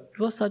was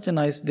such a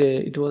nice day.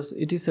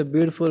 It is a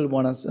beautiful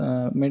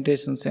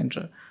meditation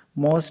center.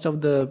 Most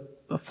of the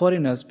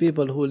foreigners,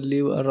 people who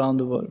live around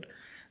the world,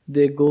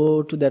 they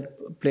go to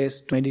that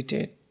place to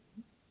meditate.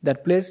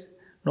 That place,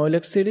 no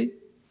electricity,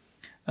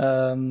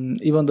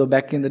 even though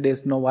back in the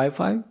days no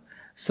Wi-Fi.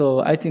 So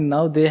I think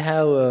now they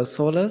have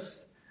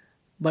solars,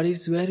 but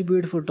it's very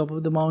beautiful, top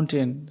of the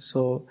mountain.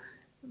 So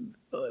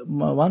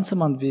once a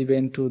month we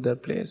went to the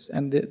place,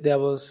 and there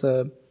were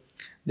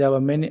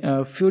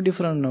few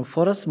different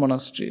forest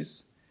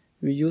monasteries.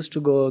 We used to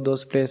go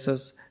those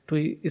places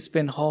to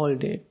spend whole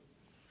day.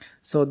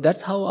 So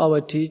that's how our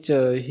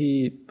teacher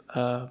he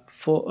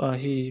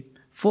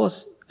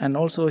forced and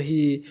also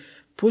he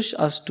pushed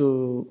us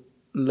to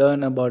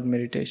learn about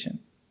meditation.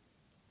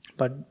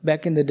 But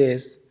back in the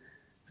days,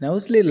 when I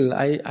was little,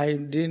 I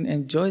didn't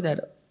enjoy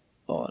that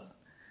all.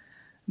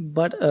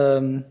 But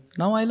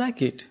now I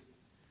like it.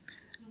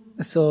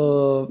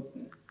 So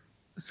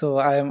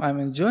I'm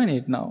enjoying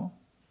it now.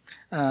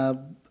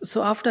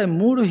 So after I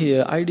moved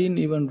here, I didn't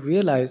even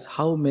realize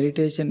how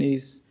meditation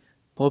is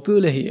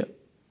popular here.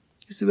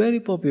 It's very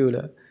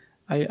popular.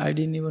 I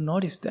didn't even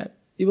notice that.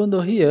 Even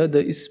though here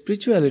the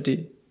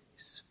spirituality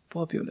is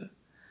popular.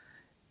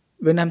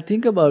 When I'm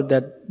thinking about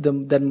that,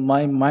 then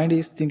my mind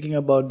is thinking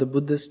about the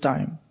Buddhist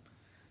time.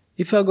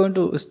 If you are going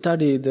to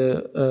study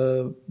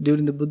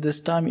during the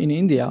Buddhist time in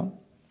India,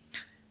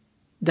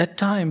 that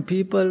time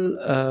people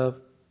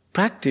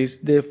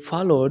practiced, they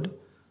followed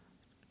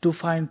to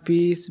find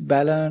peace,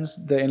 balance,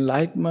 the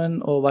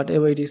enlightenment, or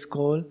whatever it is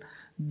called.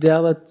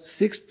 There were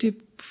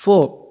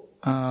 64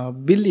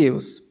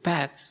 beliefs,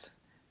 paths.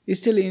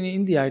 Still in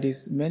India, it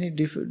is many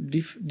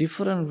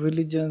different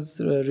religions,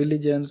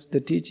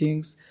 the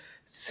teachings,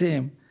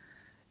 same.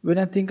 When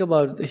I think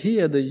about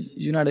here, the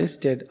United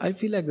States, I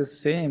feel like the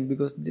same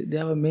because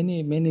there are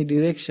many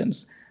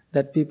directions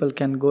that people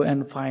can go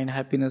and find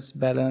happiness,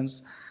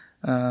 balance,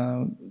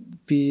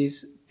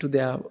 peace to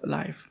their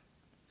life.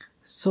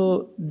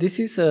 So this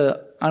is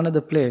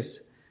another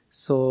place.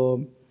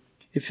 So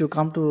if you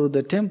come to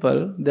the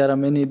temple, there are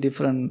many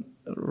different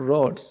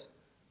roads.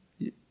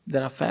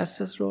 There are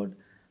fastest road,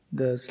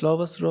 the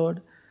slowest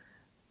road,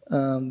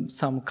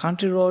 some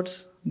country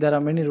roads. There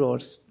are many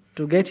roads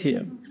to get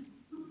here.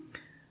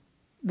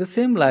 The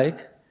same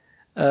like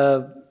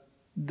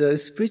the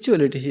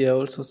spirituality here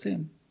also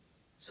same.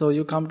 So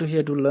you come to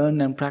here to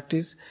learn and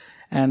practice.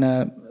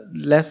 And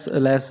last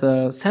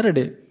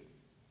Saturday,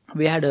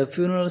 we had a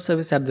funeral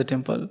service at the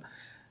temple.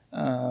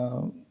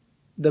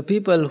 The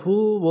people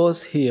who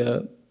was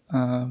here,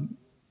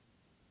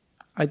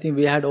 I think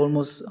we had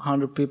almost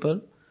 100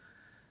 people.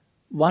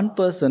 One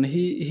person,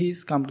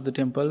 he's come to the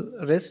temple.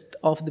 Rest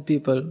of the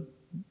people,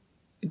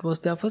 it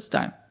was their first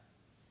time.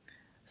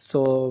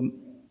 So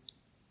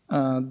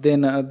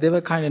then they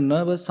were kind of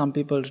nervous, some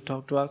people, to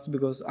talk to us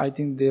because I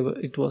think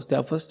it was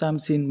their first time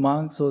seeing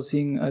monks or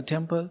seeing a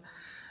temple.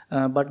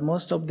 But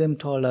most of them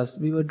told us,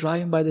 we were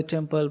driving by the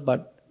temple,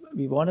 but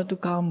we wanted to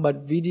come,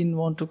 but we didn't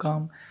want to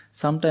come.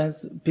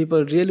 Sometimes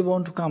people really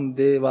want to come.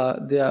 They are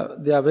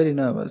very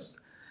nervous,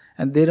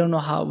 and they don't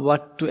know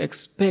what to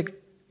expect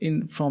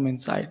from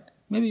inside.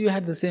 Maybe you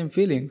had the same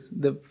feelings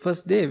the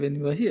first day when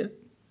you were here.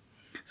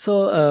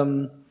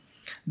 So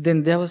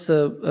then there was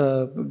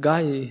a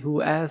guy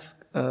who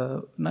asked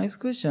a nice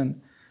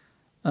question.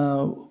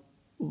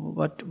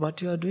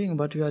 What you are doing,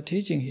 what you are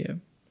teaching here?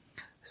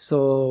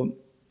 So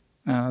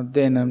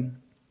then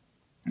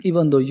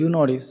even though you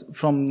notice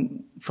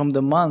from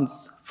the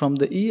months, from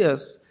the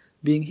years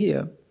being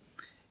here,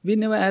 we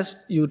never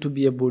asked you to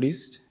be a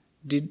Buddhist.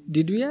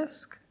 Did we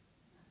ask?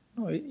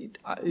 No,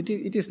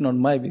 it is not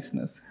my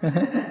business.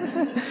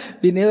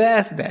 We never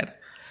asked that.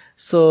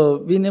 So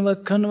we never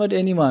convert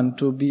anyone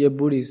to be a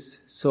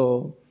Buddhist.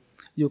 So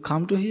you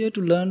come to here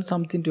to learn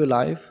something to your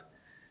life.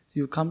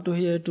 You come to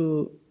here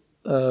to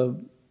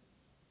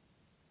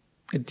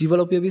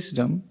develop your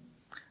wisdom.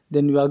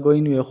 Then you are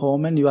going to your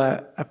home and you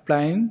are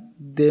applying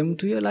them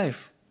to your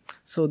life.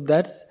 So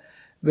that's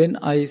when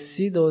I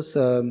see those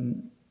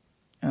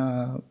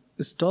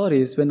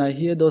stories, when I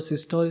hear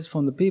those stories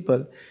from the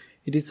people,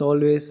 it is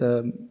always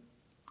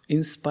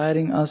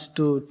inspiring us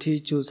to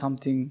teach you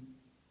something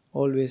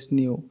always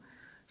new.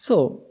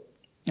 So,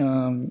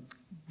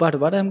 but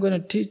what I'm going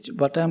to teach,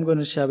 what I'm going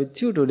to share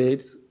with you today,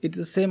 it's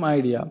the same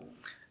idea,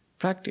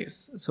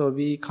 practice. So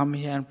we come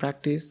here and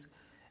practice,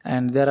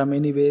 and there are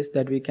many ways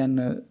that we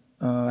can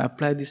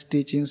apply these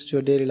teachings to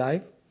your daily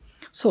life.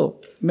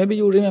 So maybe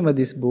you remember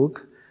this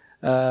book.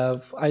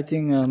 I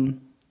think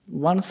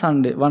one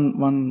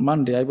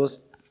Monday I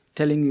was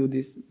telling you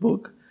this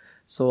book.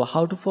 So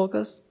how to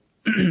focus?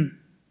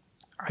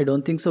 I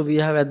don't think so. We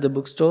have at the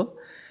bookstore.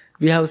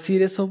 We have a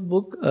series of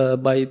book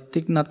by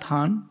Thich Nhat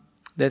Hanh.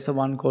 There's a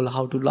one called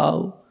How to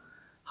Love,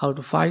 How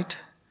to Fight,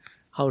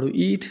 How to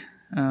Eat.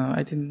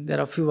 I think there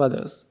are a few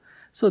others.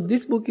 So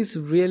this book is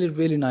really,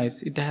 really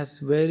nice. It has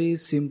very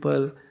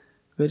simple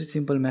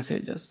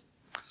messages.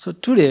 So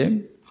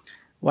today,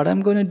 what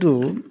I'm going to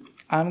do,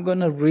 I'm going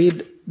to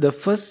read the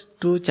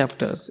first 2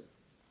 chapters.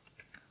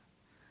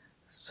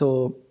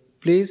 So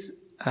please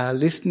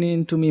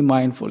listen to me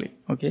mindfully,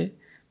 okay?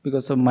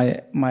 Because of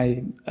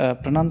my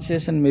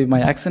pronunciation, maybe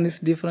my accent is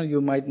different, you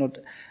might not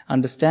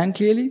understand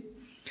clearly.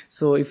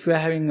 So if you are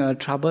having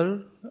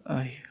trouble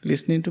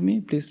listening to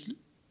me, please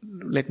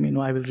let me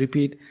know. I will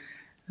repeat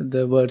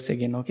the words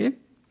again, okay?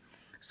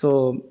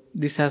 So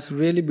this has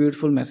really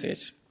beautiful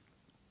message.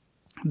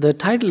 The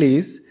title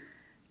is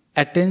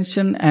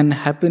Attention and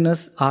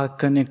Happiness Are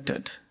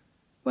Connected.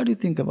 What do you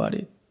think about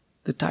it?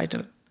 The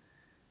title.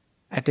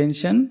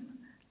 Attention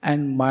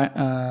and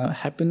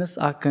happiness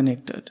are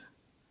connected.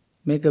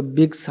 Make a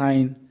big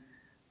sign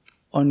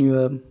on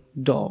your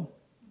door.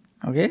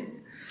 Okay?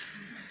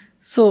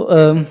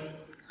 So,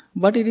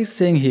 what it is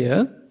saying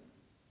here,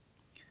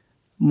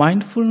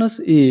 mindfulness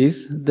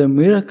is the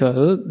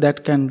miracle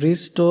that can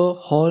restore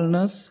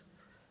wholeness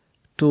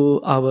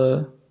to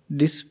our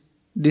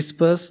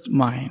dispersed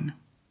mind.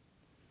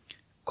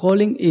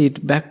 Calling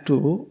it back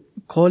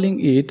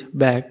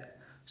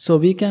so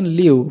we can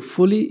live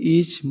fully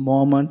each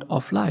moment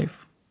of life.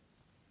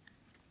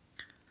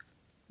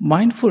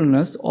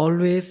 Mindfulness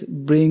always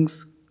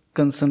brings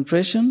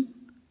concentration,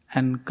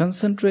 and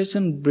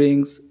concentration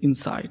brings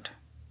insight.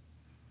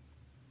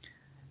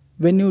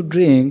 When you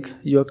drink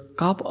your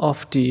cup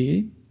of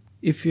tea,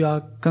 if you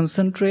are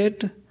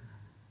concentrate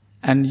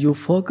and you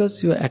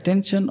focus your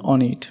attention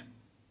on it,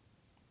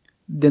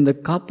 then the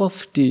cup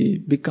of tea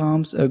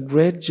becomes a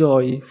great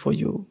joy for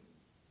you.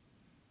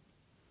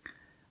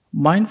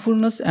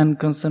 Mindfulness and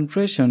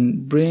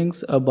concentration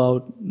brings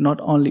about not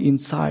only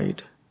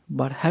insight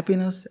but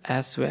happiness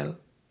as well.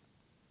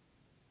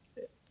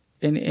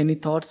 Any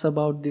thoughts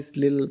about this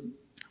little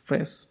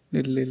phrase,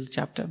 little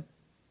chapter?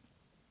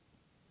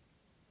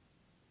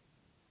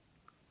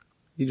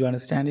 Did you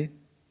understand it?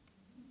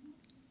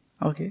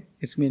 Okay,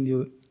 it's mean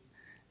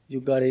you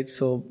got it.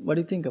 So what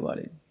do you think about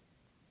it?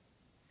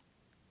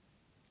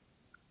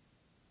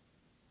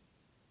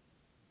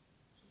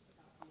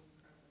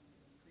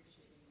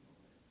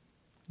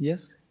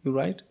 Yes, you're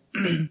right.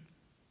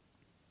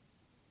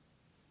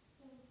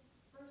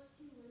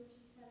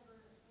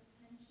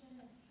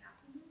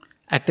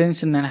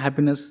 Attention and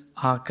happiness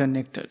are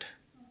connected.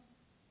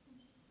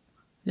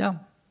 Yeah,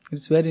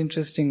 it's very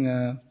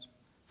interesting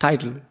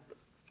title.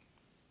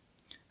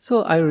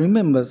 So I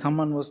remember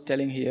someone was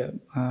telling here,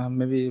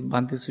 maybe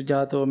Bhante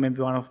Sujata or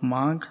maybe one of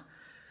monk,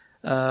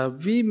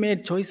 we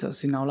made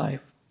choices in our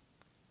life.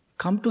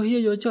 Come to hear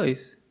your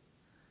choice.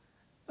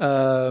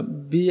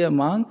 Be a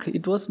monk,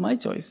 it was my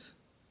choice.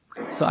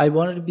 So I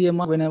wanted to be a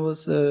monk when I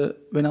was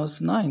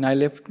 9. I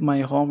left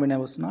my home when I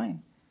was 9.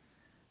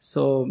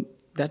 So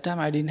that time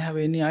I didn't have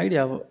any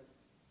idea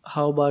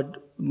how about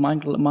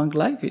monk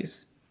life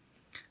is.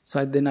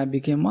 So then I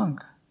became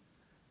monk.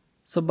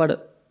 So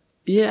but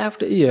year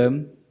after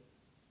year,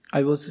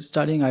 I was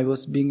studying, I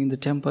was being in the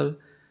temple.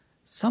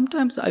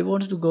 Sometimes I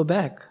wanted to go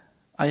back.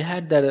 I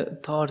had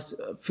that thoughts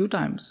a few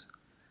times.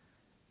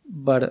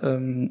 But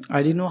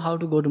I didn't know how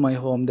to go to my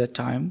home that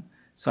time.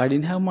 So I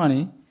didn't have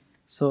money.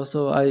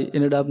 So I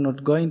ended up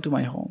not going to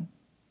my home.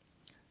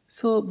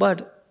 So,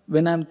 but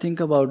when I'm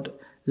thinking about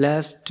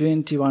last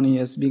 21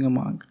 years being a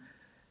monk,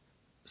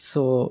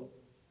 so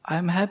I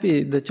am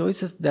happy the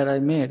choices that I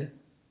made.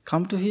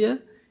 Come to here,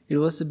 it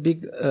was a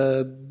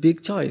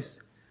big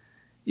choice.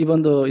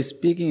 Even though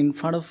speaking in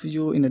front of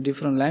you in a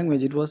different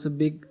language, it was a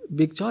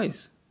big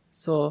choice.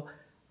 So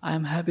I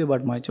am happy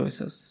about my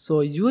choices.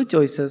 So your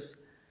choices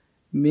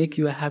make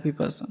you a happy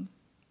person.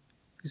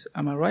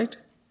 Am I right?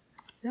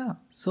 Yeah.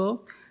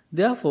 So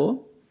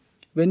therefore,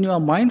 when you are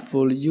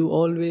mindful, you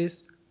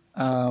always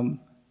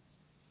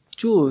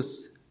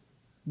choose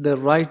the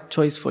right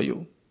choice for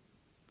you.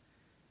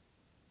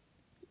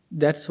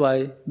 That's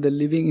why the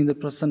living in the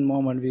present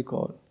moment we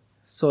call.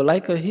 So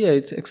like here,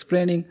 it's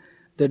explaining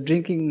the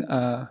drinking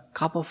a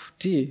cup of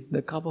tea,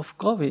 the cup of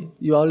coffee.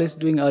 You're always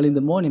doing early in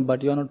the morning,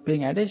 but you're not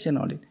paying attention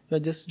on it. You're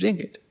just drink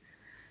it.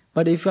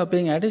 But if you're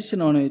paying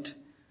attention on it,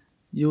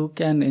 you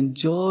can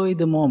enjoy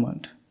the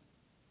moment.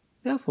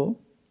 Therefore,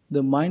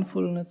 the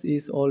mindfulness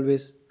is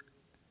always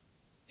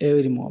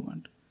every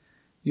moment.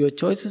 Your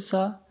choices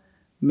are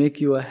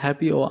make you a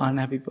happy or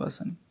unhappy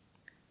person.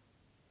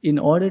 In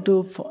order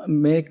to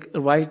make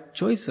right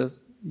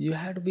choices, you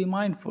have to be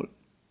mindful.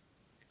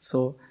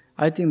 So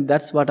I think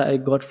that's what I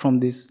got from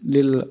this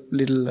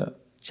little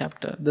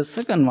chapter. The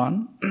second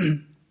one,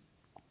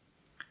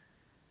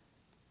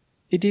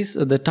 it is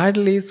the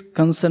title is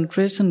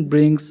Concentration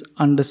Brings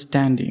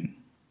Understanding.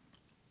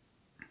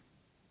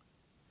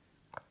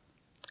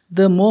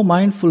 The more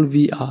mindful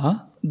we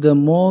are, the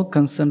more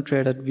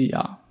concentrated we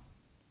are.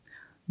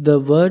 The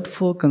word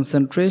for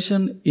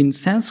concentration in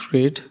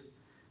Sanskrit,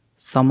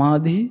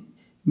 samadhi,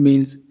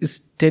 means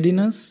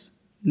steadiness,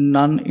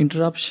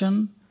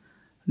 non-interruption,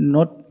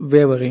 not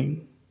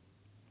wavering.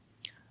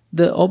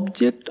 The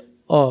object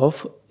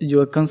of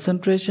your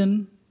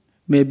concentration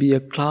may be a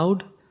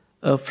cloud,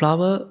 a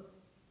flower,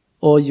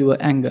 or your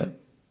anger.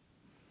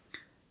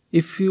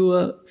 If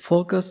your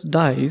focus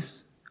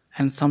dies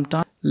and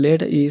sometime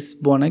later is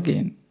born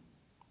again,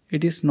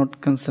 it is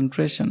not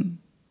concentration.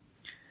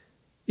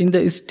 In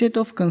the state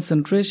of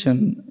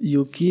concentration,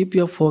 you keep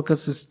your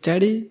focus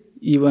steady,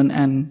 even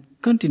and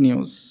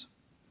continuous.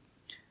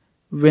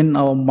 When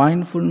our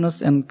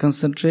mindfulness and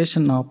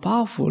concentration are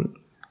powerful,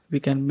 we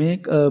can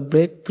make a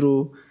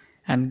breakthrough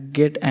and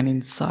get an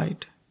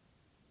insight.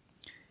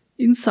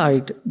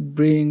 Insight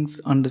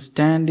brings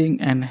understanding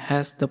and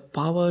has the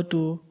power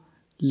to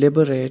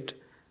liberate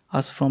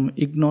us from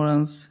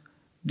ignorance,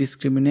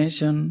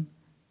 discrimination,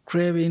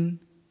 craving,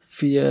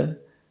 fear,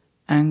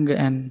 anger,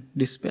 and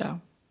despair.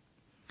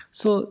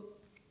 So,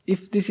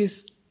 if this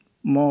is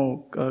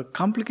more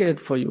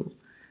complicated for you,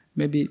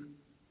 maybe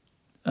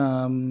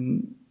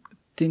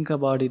think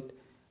about it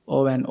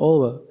over and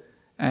over.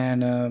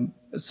 And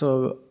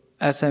so,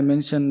 as I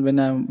mentioned when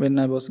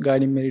I was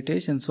guiding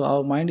meditation, so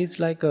our mind is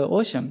like an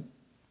ocean.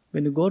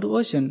 When you go to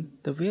ocean,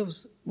 the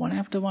waves one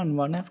after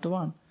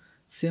one,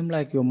 same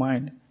like your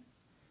mind.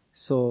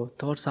 So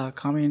thoughts are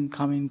coming.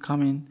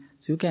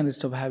 So you can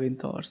stop having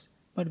thoughts.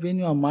 But when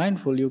you are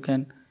mindful, you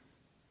can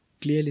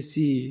clearly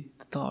see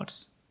the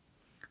thoughts.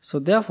 So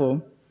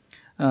therefore,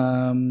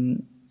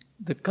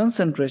 the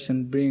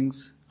concentration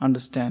brings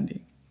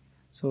understanding.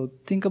 So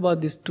think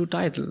about these two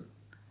titles.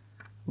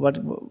 What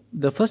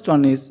the first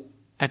one is,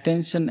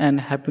 attention and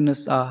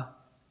happiness are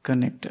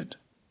connected.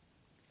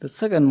 The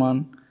second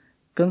one,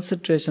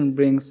 concentration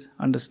brings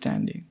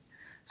understanding.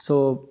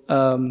 So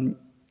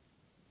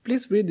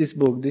please read this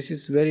book. This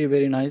is very,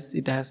 very nice.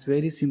 It has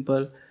very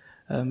simple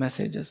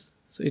messages.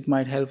 So it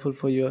might helpful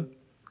for your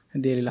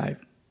daily life.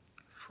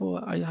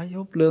 I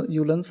hope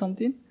you learn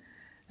something.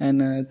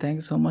 And thank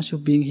you so much for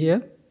being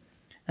here.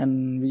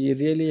 And we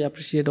really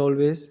appreciate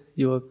always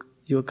your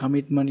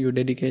commitment, your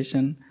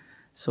dedication.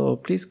 So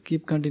please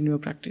continue your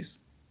practice.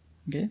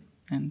 Okay?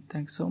 And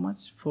thanks so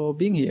much for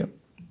being here.